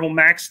 His Marvel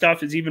Max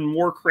stuff is even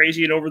more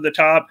crazy and over the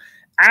top.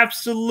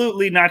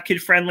 Absolutely not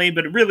kid-friendly,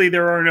 but really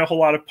there aren't a whole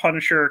lot of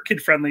Punisher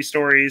kid-friendly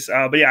stories.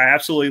 But yeah, I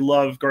absolutely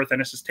love Garth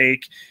Ennis's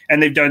take.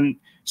 And they've done...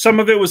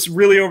 Some of it was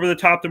really over the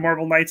top, the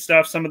Marvel Knight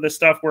stuff. Some of the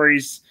stuff where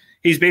he's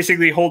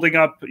basically holding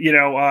up,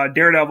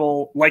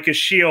 Daredevil like a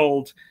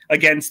shield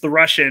against the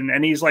Russian.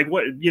 And he's like,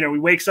 what, he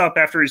wakes up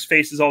after his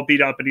face is all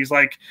beat up and he's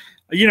like,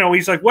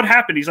 what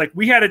happened? He's like,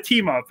 we had a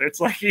team up.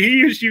 It's like, he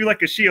used you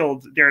like a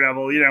shield,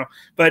 Daredevil,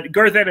 but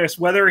Garth Ennis,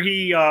 whether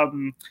he,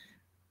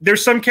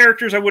 there's some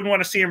characters I wouldn't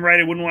want to see him write.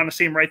 I wouldn't want to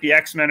see him write the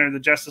X-Men or the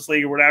Justice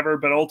League or whatever,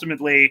 but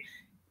ultimately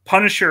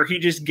Punisher, he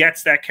just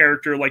gets that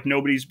character like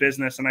nobody's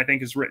business, and I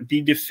think is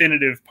the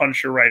definitive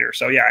Punisher writer.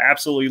 So yeah, I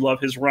absolutely love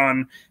his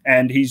run,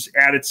 and he's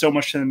added so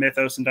much to the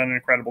mythos and done an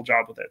incredible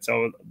job with it.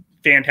 So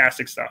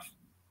fantastic stuff.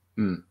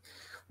 Well,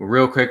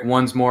 real quick,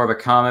 one's more of a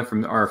comment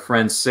from our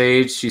friend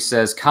Sage. She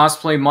says,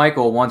 Cosplay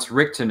Michael wants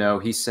Rick to know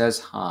he says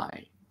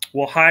hi.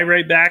 Well, hi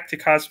right back to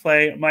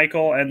Cosplay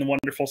Michael and the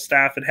wonderful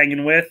staff at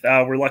Hanging With.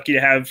 We're lucky to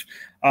have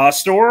a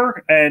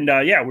store, and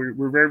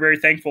we're very, very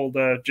thankful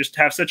to just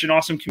have such an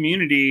awesome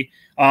community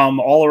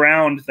all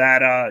around that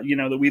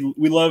that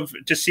we love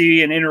to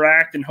see and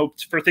interact, and hope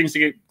for things to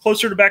get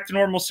closer to back to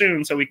normal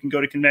soon, so we can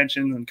go to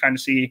conventions and kind of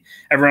see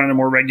everyone on a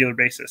more regular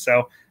basis.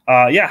 So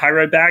hi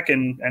right back,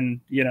 and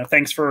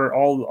thanks for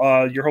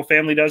all your whole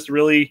family does to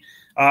really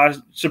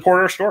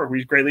support our store.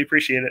 We greatly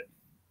appreciate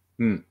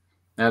it.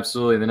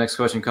 Absolutely. The next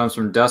question comes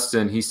from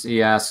Dustin.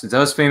 He asks,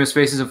 does Famous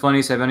Faces and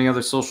Funnies have any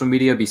other social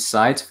media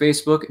besides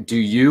Facebook? Do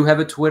you have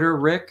a Twitter,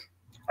 Rick?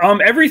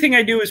 Everything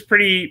I do is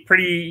pretty,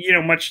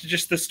 much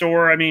just the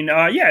store. I mean,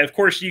 yeah, of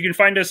course, you can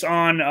find us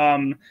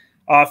on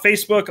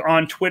Facebook,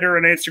 on Twitter,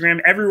 and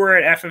Instagram,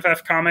 everywhere at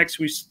FFF Comics.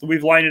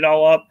 We've lined it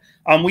all up.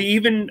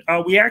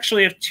 We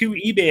actually have 2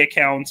 eBay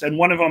accounts, and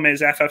one of them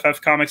is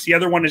FFF Comics. The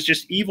other one is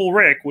just Evil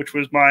Rick, which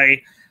was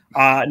my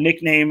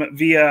nickname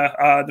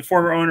via the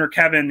former owner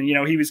Kevin. You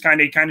know, he was kind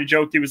of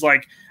joked. He was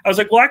like, I was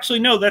like, well, actually,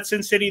 no, that's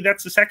Sin City.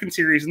 That's the second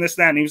series, and this,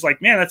 that. And he was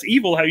like, man, that's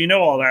evil. How you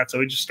know all that? So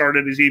he just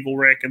started as Evil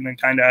Rick, and then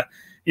kind of,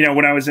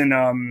 when I was in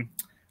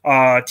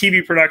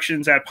TV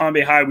productions at Palm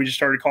Bay High, we just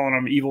started calling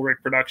them Evil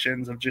Rick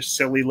Productions, of just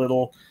silly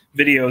little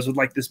videos with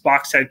like this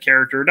box head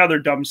character and other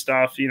dumb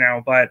stuff,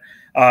 but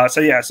so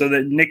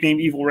the nickname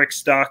Evil Rick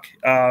stuck,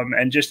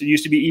 and just, it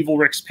used to be Evil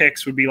Rick's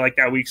Picks would be like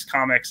that week's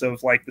comics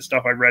of like the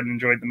stuff I read and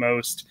enjoyed the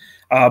most.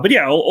 But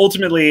yeah,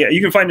 ultimately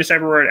you can find us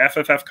everywhere at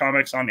FFF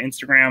Comics on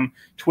Instagram,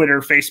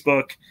 Twitter,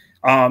 Facebook.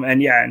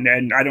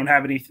 And I don't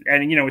have any,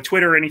 and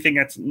Twitter or anything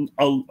that's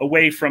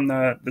away from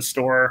the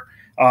store.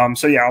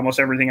 So yeah, almost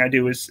everything I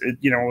do is,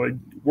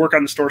 work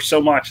on the store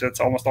so much. That's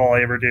almost all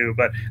I ever do.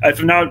 But if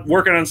I'm not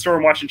working on the store,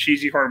 I'm watching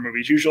cheesy horror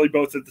movies, usually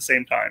both at the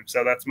same time.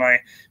 So that's my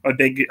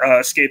big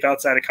escape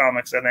outside of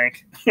comics, I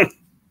think.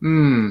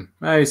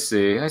 I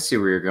see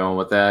where you're going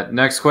with that.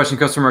 Next question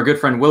comes from our good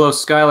friend Willow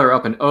Schuyler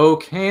up in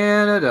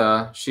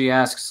Canada. She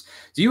asks,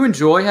 do you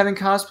enjoy having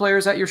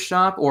cosplayers at your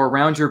shop or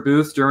around your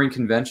booth during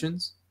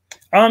conventions?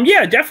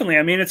 Yeah, definitely.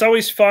 I mean, it's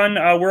always fun.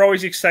 We're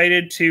always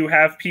excited to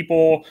have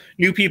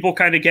new people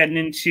kind of getting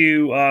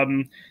into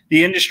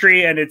the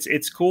industry, and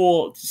it's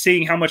cool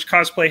seeing how much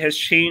cosplay has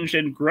changed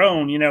and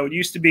grown. It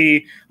used to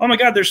be, oh my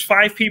God, there's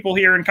 5 people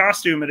here in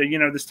costume at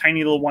this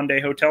tiny little one-day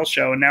hotel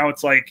show, and now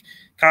it's like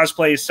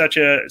cosplay is such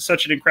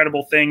an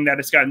incredible thing that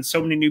it's gotten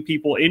so many new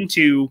people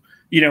into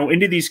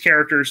these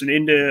characters and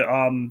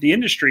into the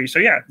industry. So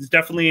yeah, it's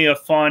definitely a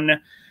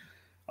fun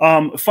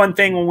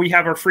thing when we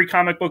have our free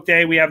comic book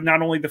day. We have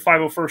not only the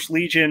 501st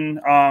Legion,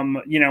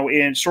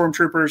 in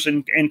stormtroopers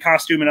and in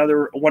costume and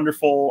other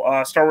wonderful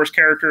Star Wars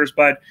characters,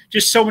 but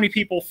just so many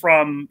people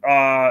from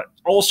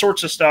all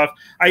sorts of stuff.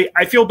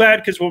 I feel bad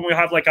because when we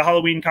have like a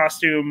Halloween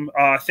costume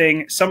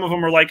thing, some of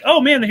them are like,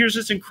 oh man, here's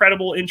this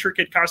incredible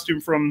intricate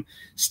costume from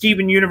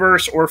Steven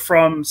Universe or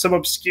from some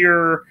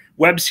obscure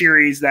web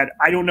series that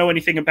I don't know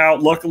anything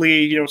about.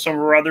 Luckily, some of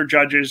our other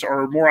judges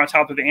are more on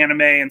top of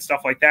anime and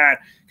stuff like that,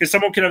 because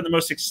someone can have the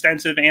most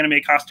extensive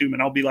anime costume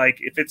and I'll be like,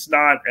 if it's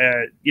not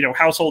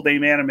household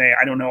name anime,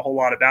 I don't know a whole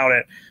lot about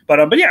it.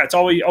 But yeah, it's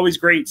always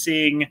great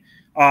seeing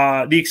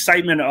the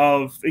excitement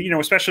of,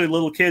 especially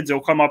little kids. They'll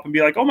come up and be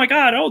like, oh my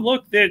God, oh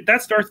look,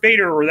 that's Darth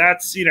Vader, or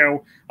that's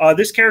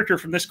this character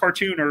from this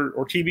cartoon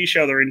or TV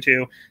show they're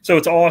into. So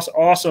it's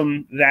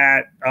awesome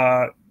that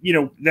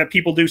that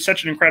people do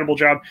such an incredible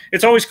job.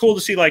 It's always cool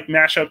to see like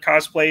mashup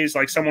cosplays.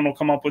 Like someone will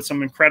come up with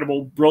some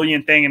incredible,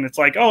 brilliant thing, and it's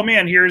like, oh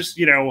man, here's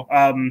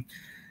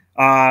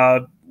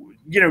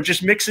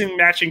just mixing,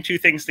 matching 2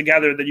 things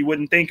together that you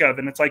wouldn't think of,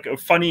 and it's like a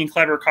funny and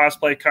clever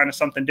cosplay, kind of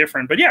something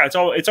different. But yeah, it's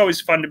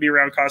always fun to be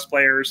around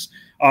cosplayers.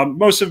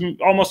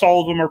 Almost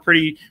all of them are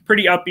pretty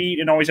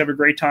upbeat and always have a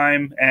great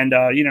time, and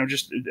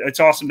just it's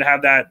awesome to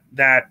have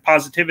that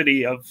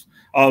positivity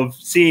of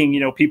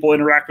seeing people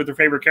interact with their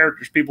favorite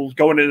characters, people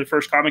going to the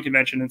first comic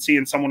convention and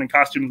seeing someone in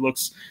costume that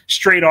looks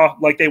straight off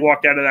like they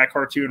walked out of that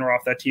cartoon or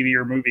off that TV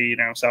or movie.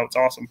 So it's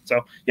awesome.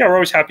 So yeah, we're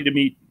always happy to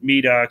meet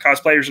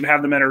cosplayers and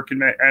have them at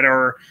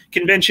our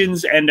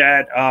conventions and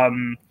at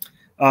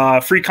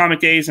free comic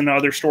days and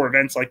other store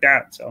events like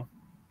that. So.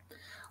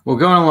 Well,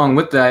 going along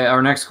with that,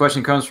 our next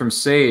question comes from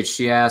Sage.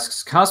 She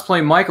asks,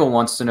 Cosplay Michael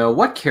wants to know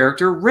what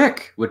character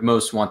Rick would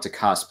most want to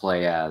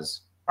cosplay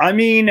as. I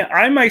mean,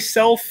 I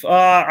myself,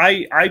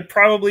 I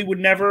probably would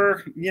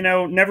never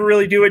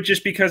really do it,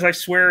 just because I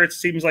swear it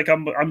seems like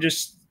I'm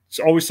just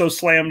always so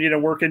slammed,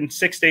 working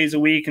 6 days a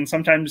week and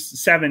sometimes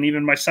 7.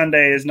 Even my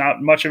Sunday is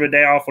not much of a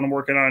day off when I'm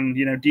working on,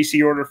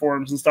 DC order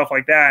forms and stuff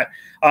like that.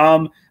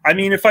 I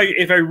mean, if I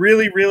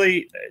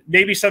really,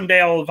 maybe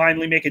someday I'll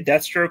finally make a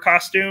Deathstroke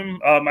costume.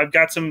 I've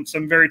got some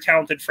very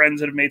talented friends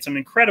that have made some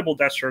incredible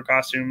Deathstroke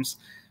costumes.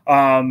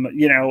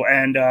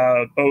 And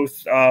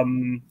both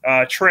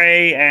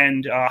Trey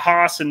and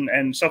Haas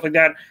and stuff like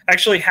that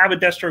actually have a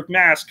Deathstroke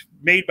mask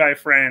made by a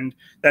friend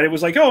that it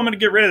was like, oh, I'm going to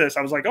get rid of this.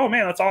 I was like, oh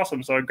man, that's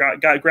awesome. So I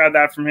grabbed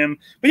that from him.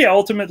 But yeah,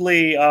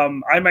 ultimately,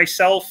 I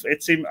myself,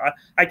 it seemed,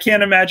 I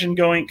can't imagine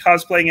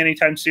cosplaying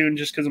anytime soon,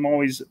 just because I'm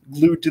always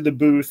glued to the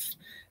booth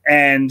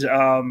and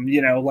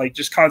like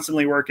just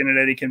constantly working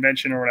at any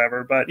convention or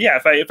whatever. But yeah,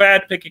 if I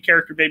had to pick a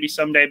character, maybe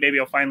someday,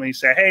 maybe I'll finally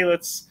say, hey,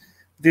 let's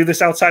do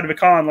this outside of a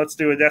con. Let's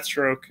do a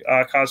Deathstroke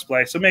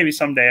cosplay. So maybe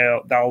someday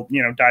I'll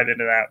dive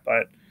into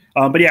that.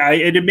 But yeah,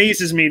 it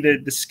amazes me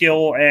the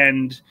skill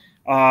and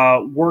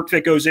work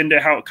that goes into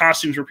how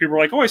costumes, where people are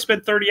like, oh, I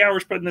spent 30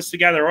 hours putting this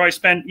together, or I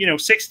spent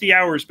 60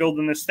 hours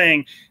building this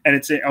thing. And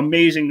it's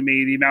amazing to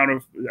me the amount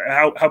of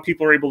how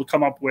people are able to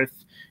come up with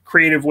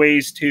creative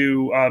ways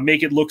to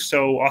make it look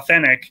so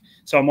authentic.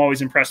 So I'm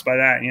always impressed by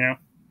that,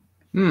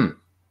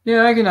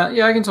 Yeah, I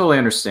can totally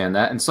understand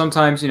that. And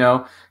sometimes,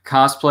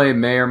 cosplay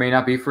may or may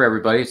not be for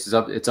everybody. It's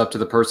up to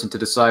the person to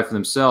decide for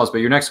themselves. But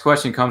your next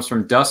question comes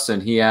from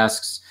Dustin. He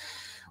asks,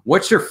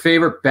 what's your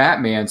favorite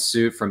Batman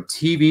suit from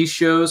TV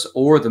shows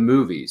or the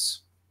movies?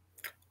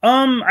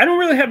 I don't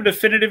really have a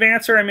definitive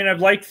answer. I mean,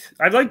 I've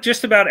liked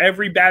just about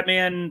every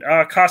Batman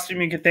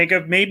costume you can think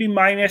of, maybe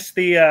minus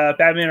the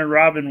Batman and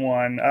Robin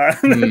one.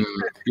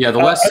 Yeah, the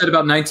less said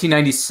about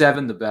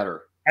 1997, the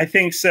better. I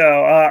think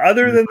so.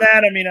 Other than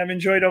that, I mean, I've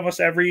enjoyed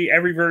almost every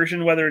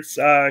version, whether it's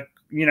on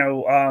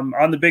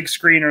the big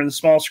screen or the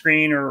small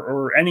screen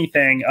or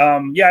anything.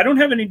 Yeah, I don't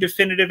have any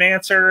definitive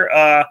answer,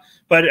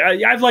 but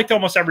I've liked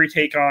almost every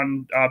take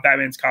on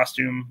Batman's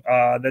costume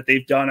that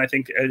they've done. I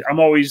think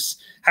I'm always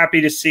happy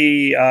to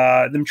see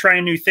them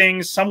trying new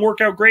things. Some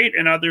work out great,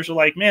 and others are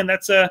like, man,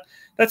 that's a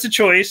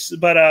choice.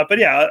 But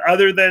yeah,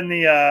 other than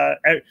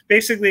the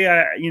basically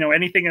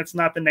anything that's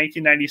not the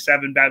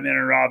 1997 Batman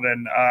and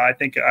Robin, I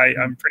think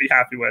I'm pretty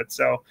happy with.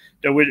 So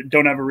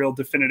don't have a real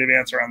definitive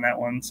answer on that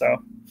one. So.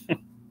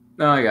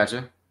 No, I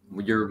gotcha.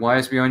 You're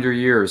wise beyond your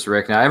years,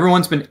 Rick. Now,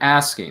 everyone's been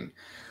asking,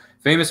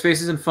 Famous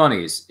Faces and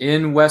Funnies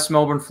in West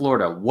Melbourne,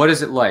 Florida. What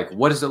is it like?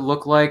 What does it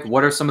look like?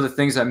 What are some of the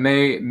things that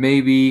may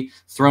be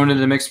thrown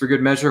into the mix for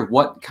good measure?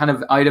 What kind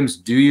of items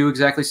do you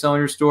exactly sell in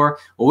your store?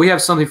 Well, we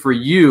have something for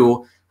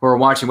you who are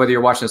watching, whether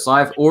you're watching this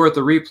live or at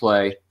the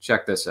replay.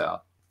 Check this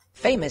out.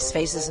 Famous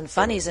Faces and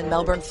Funnies in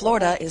Melbourne,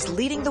 Florida is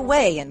leading the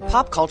way in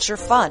pop culture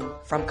fun.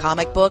 From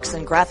comic books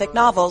and graphic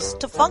novels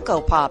to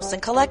Funko Pops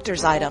and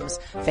collector's items,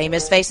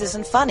 Famous Faces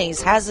and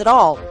Funnies has it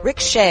all. Rick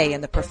Shea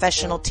and the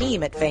professional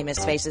team at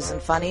Famous Faces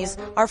and Funnies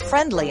are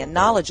friendly and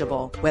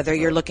knowledgeable. Whether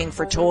you're looking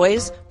for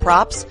toys,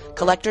 props,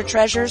 collector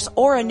treasures,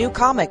 or a new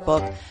comic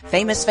book,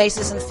 Famous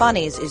Faces and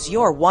Funnies is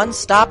your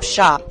one-stop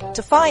shop.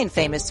 To find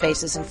Famous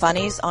Faces and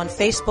Funnies on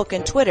Facebook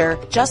and Twitter,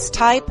 just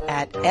type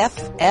at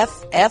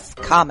FFF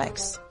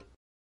Comics.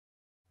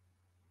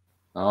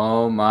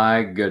 Oh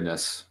my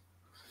goodness.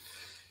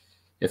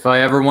 If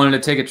I ever wanted to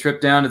take a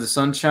trip down to the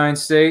Sunshine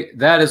State,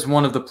 that is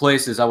one of the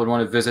places I would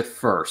want to visit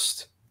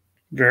first.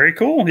 Very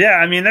cool. Yeah,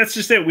 I mean, that's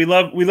just it. We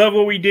love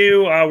what we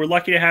do. We're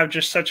lucky to have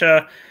just such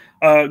a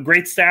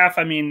great staff.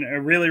 I mean, I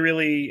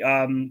really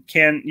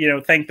can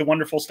thank the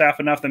wonderful staff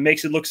enough that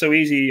makes it look so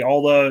easy.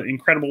 All the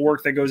incredible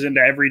work that goes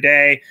into every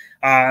day.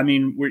 I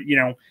mean,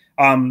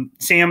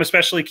 Sam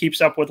especially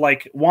keeps up with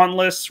like want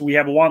lists. We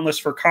have a want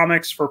list for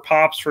comics, for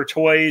pops, for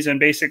toys, and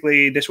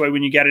basically this way,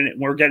 when you get it,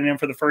 we're getting in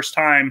for the first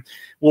time,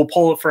 we'll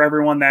pull it for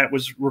everyone that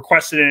was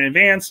requested in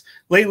advance.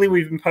 Lately,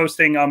 we've been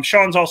posting.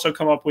 Sean's also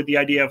come up with the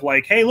idea of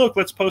like, hey, look,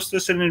 let's post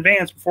this in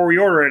advance before we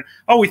order it.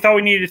 Oh, we thought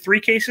we needed 3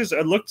 cases.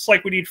 It looks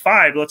like we need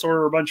 5. Let's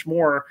order a bunch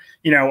more.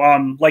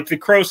 Like the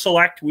Crow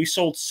Select, we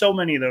sold so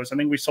many of those. I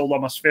think we sold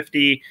almost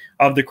 50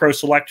 of the Crow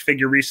Select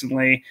figure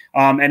recently,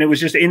 and it was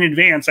just in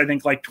advance. I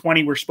think like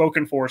 20 were spoken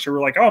for, so we're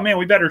like, oh man,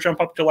 we better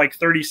jump up to like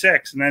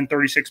 36, and then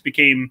 36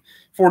 became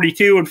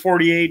 42 and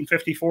 48 and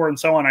 54 and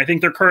so on. I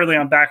think they're currently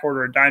on back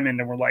order at Diamond,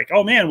 and we're like,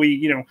 oh man,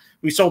 we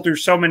sold through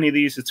so many of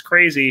these, it's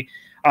crazy.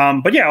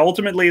 But yeah,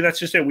 ultimately that's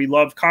just it. We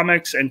love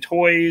comics and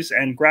toys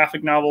and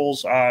graphic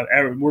novels.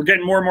 We're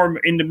getting more and more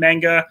into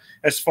manga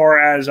as far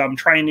as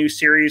trying new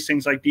series,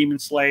 things like Demon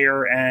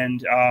Slayer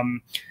and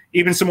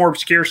even some more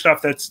obscure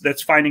stuff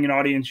that's finding an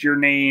audience, Your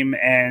Name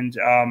and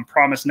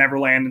Promise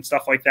Neverland and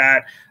stuff like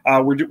that.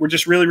 We're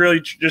just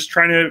really just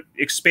trying to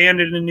expand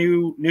into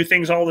new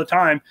things all the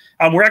time.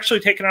 We're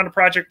actually taking on a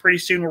project pretty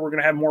soon where we're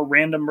going to have more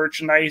random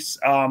merchandise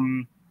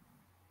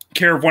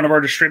care of one of our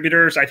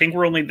distributors. I think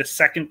we're only the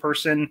second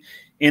person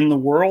in the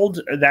world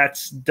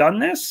that's done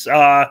this.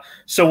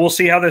 So we'll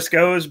see how this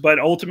goes, but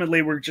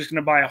ultimately we're just going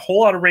to buy a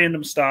whole lot of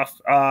random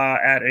stuff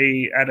at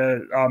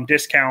a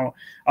discount.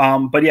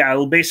 But yeah,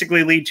 it'll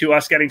basically lead to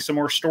us getting some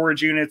more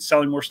storage units,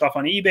 selling more stuff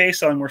on eBay,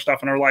 selling more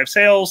stuff in our live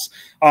sales.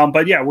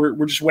 But yeah,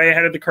 we're just way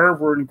ahead of the curve.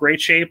 We're in great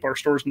shape. Our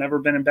store's never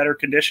been in better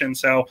condition.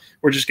 So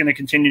we're just going to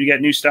continue to get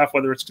new stuff,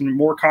 whether it's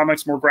more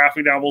comics, more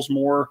graphic novels,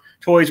 more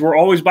toys. We're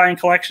always buying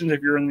collections.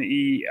 If you're in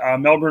the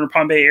Melbourne or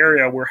Palm Bay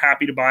area, we're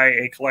happy to buy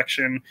a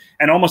collection.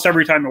 And almost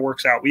every time it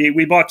works out.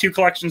 We bought 2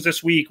 collections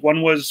this week.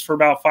 One was for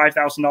about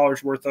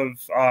 $5,000 worth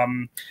of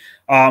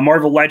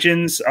Marvel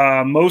Legends,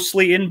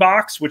 mostly in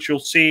box, which you'll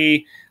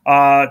see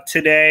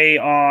today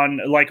on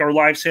like our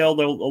live sale.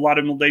 A lot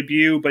of them will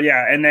debut, but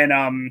yeah, and then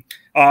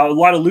a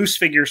lot of loose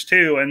figures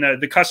too. And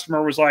the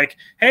customer was like,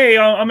 hey,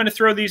 I'm going to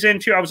throw these in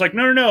too. I was like,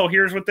 no,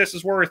 here's what this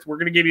is worth. We're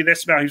going to give you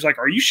this amount. He was like,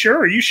 are you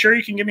sure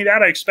you can give me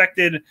that? I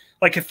expected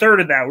like a third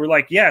of that. We're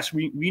like, yes,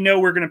 we know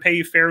we're going to pay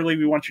you fairly.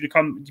 We want you to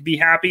come to be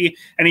happy.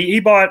 And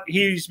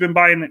he's been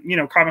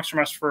buying, comics from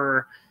us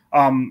for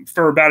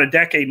about a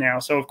decade now.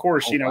 So of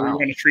course, we want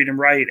to treat him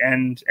right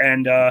and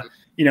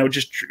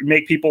just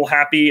make people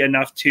happy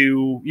enough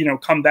to,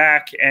 come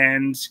back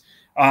and,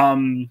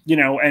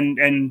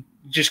 and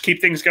just keep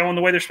things going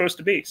the way they're supposed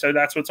to be. So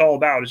that's what it's all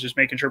about, is just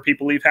making sure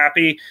people leave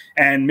happy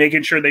and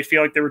making sure they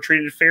feel like they were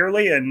treated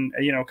fairly and,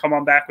 come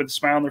on back with a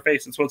smile on their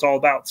face. That's what it's all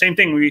about. Same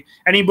thing.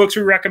 Any books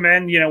we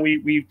recommend,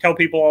 we tell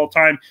people all the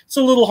time, it's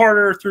a little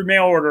harder through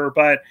mail order,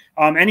 but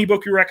any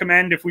book we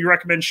recommend, if we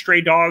recommend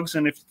Stray Dogs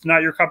and if it's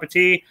not your cup of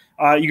tea,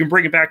 you can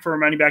bring it back for a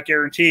money back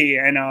guarantee.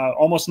 And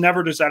almost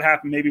never does that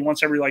happen. Maybe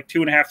once every like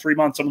 2.5, 3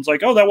 months, someone's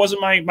like, oh, that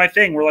wasn't my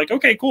thing. We're like,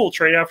 okay, cool.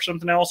 Trade out for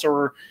something else.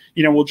 Or,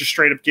 we'll just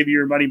straight up give you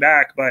your money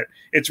back. But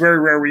it's very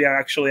rare we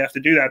actually have to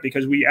do that,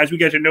 because as we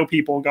get to know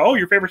people and go, oh,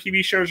 your favorite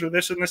TV shows are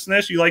this and this and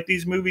this. You like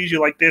these movies. You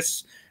like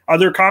this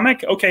other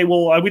comic. Okay,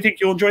 well, we think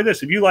you'll enjoy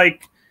this. If you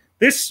like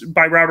this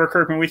by Robert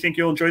Kirkman, we think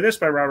you'll enjoy this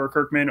by Robert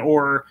Kirkman,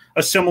 or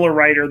a similar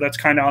writer that's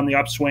kind of on the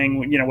upswing,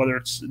 whether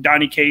it's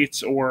Donny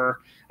Cates or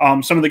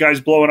some of the guys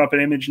blowing up at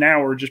Image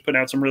now, or just putting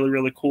out some really,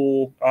 really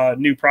cool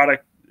new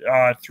product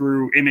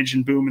through Image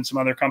and Boom and some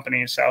other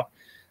companies. So,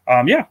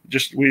 we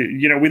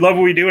love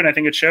what we do, and I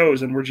think it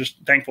shows, and we're just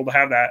thankful to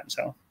have that.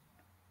 So,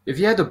 if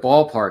you had to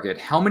ballpark it,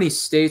 how many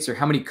states or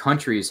how many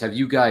countries have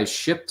you guys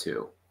shipped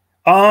to?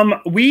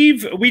 We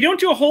don't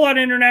do a whole lot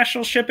of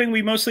international shipping.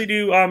 We mostly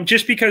do,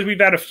 just because we've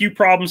had a few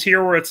problems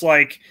here where it's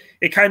like,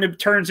 it kind of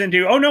turns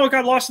into, oh no, it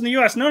got lost in the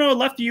US. No, it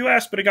left the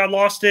US, but it got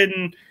lost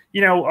in,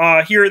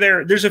 here or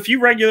there. There's a few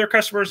regular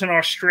customers in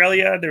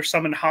Australia. There's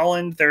some in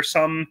Holland. There's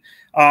some,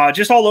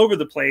 just all over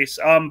the place.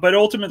 But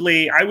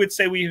ultimately I would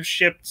say we have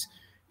shipped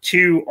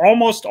to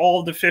almost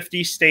all of the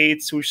 50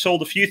 states. We've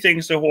sold a few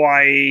things to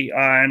Hawaii,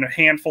 and a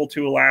handful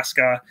to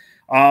Alaska.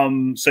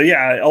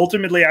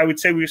 Ultimately I would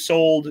say we've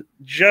sold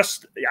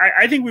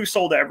I think we've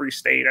sold to every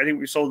state. I think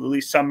we've sold at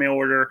least some mail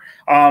order,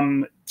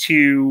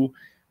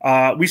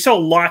 we sell a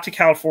lot to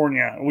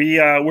California.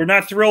 We're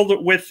not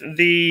thrilled with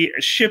the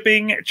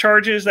shipping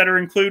charges that are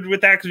included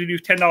with that, because we do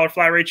 $10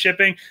 flat rate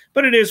shipping,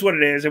 but it is what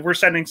it is. If we're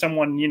sending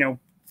someone,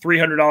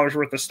 $300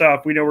 worth of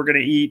stuff, we know we're going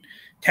to eat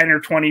 10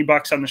 or 20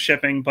 bucks on the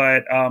shipping,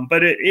 but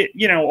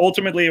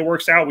ultimately it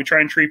works out. We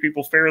try and treat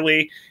people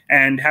fairly,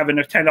 and having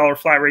a $10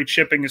 flat rate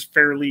shipping is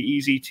fairly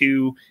easy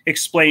to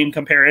explain,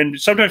 compare. And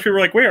sometimes people are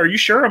like, wait, are you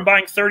sure I'm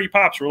buying 30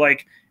 pops? We're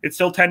like, it's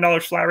still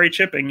 $10 flat rate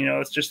shipping.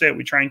 That's just it.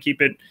 We try and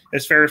keep it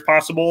as fair as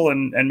possible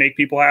and make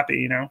people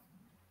happy,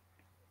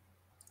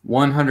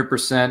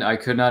 100%. I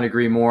could not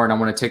agree more. And I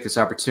want to take this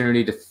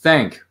opportunity to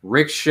thank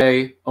Rick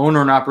Shea,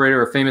 owner and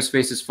operator of Famous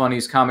Faces,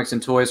 Funnies, Comics,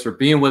 and Toys, for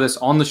being with us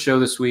on the show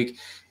this week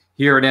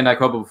here at And I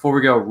Quote. But before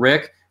we go,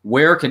 Rick,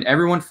 where can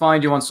everyone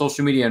find you on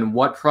social media, and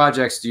what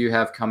projects do you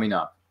have coming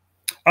up?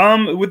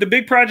 With the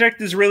big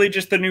project is really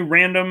just the new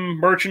random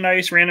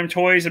merchandise, random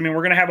toys. I mean,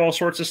 we're going to have all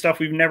sorts of stuff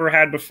we've never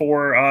had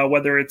before,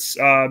 whether it's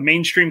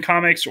mainstream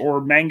comics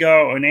or manga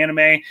or an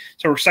anime.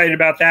 So we're excited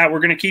about that. We're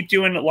going to keep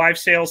doing live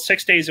sales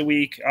 6 days a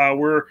week.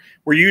 We're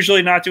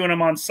usually not doing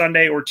them on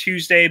Sunday or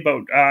Tuesday,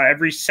 but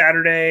every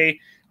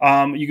Saturday.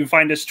 You can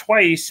find us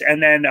twice,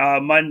 and then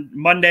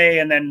Monday,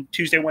 and then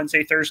Tuesday,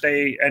 Wednesday,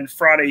 Thursday, and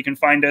Friday, you can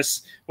find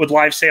us with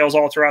live sales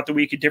all throughout the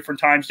week at different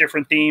times,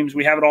 different themes.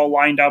 We have it all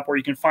lined up where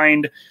you can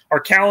find our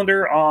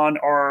calendar on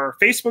our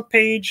Facebook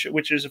page,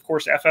 which is, of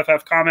course,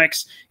 FFF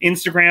Comics,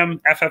 Instagram,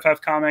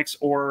 FFF Comics,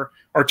 or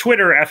our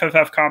Twitter,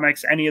 FFF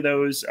Comics, any of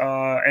those.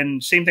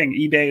 And same thing,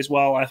 eBay as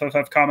well,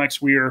 FFF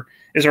Comics.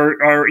 Is our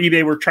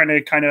eBay. We're trying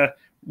to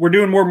we're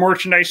doing more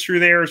merchandise through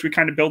there as we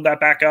kind of build that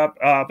back up.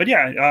 You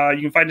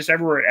can find us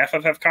everywhere at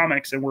FFF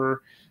Comics, and we're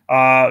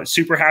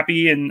super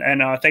happy and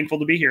thankful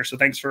to be here. So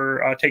thanks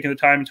for taking the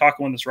time and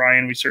talking with us,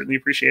 Ryan. We certainly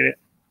appreciate it.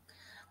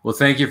 Well,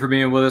 thank you for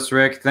being with us,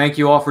 Rick. Thank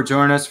you all for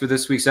joining us for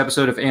this week's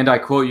episode of And I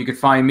Quote. You can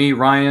find me,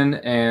 Ryan,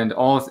 and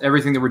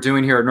everything that we're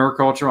doing here at Nerd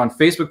Culture on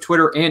Facebook,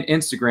 Twitter, and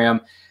Instagram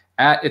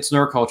at It's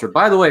Nerd Culture.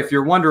 By the way, if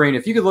you're wondering,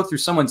 if you could look through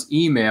someone's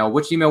email,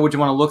 which email would you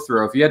want to look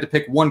through? If you had to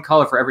pick one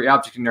color for every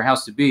object in your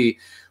house to be,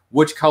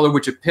 which color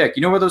would you pick?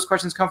 You know where those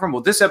questions come from?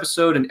 Well, this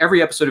episode and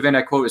every episode of And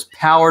I Quote is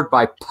powered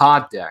by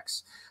Pod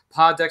Decks.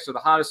 Pod Decks are the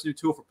hottest new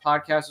tool for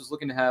podcasters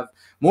looking to have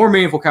more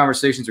meaningful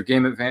conversations or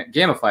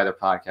gamify their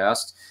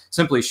podcast.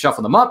 Simply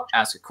shuffle them up,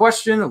 ask a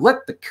question,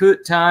 let the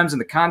good times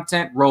and the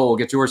content roll.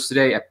 Get yours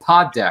today at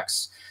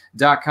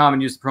poddecks.com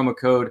and use the promo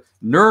code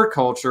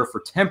NERDCULTURE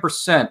for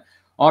 10%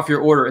 off your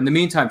order. In the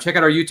meantime, check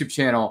out our YouTube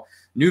channel.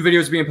 New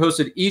videos are being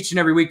posted each and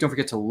every week. Don't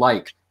forget to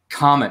like,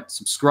 comment,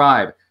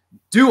 subscribe,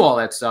 do all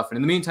that stuff. And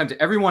in the meantime,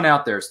 to everyone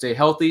out there, stay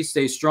healthy,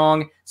 stay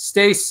strong,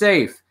 stay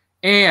safe,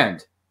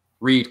 and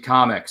read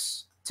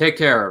comics. Take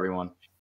care, everyone.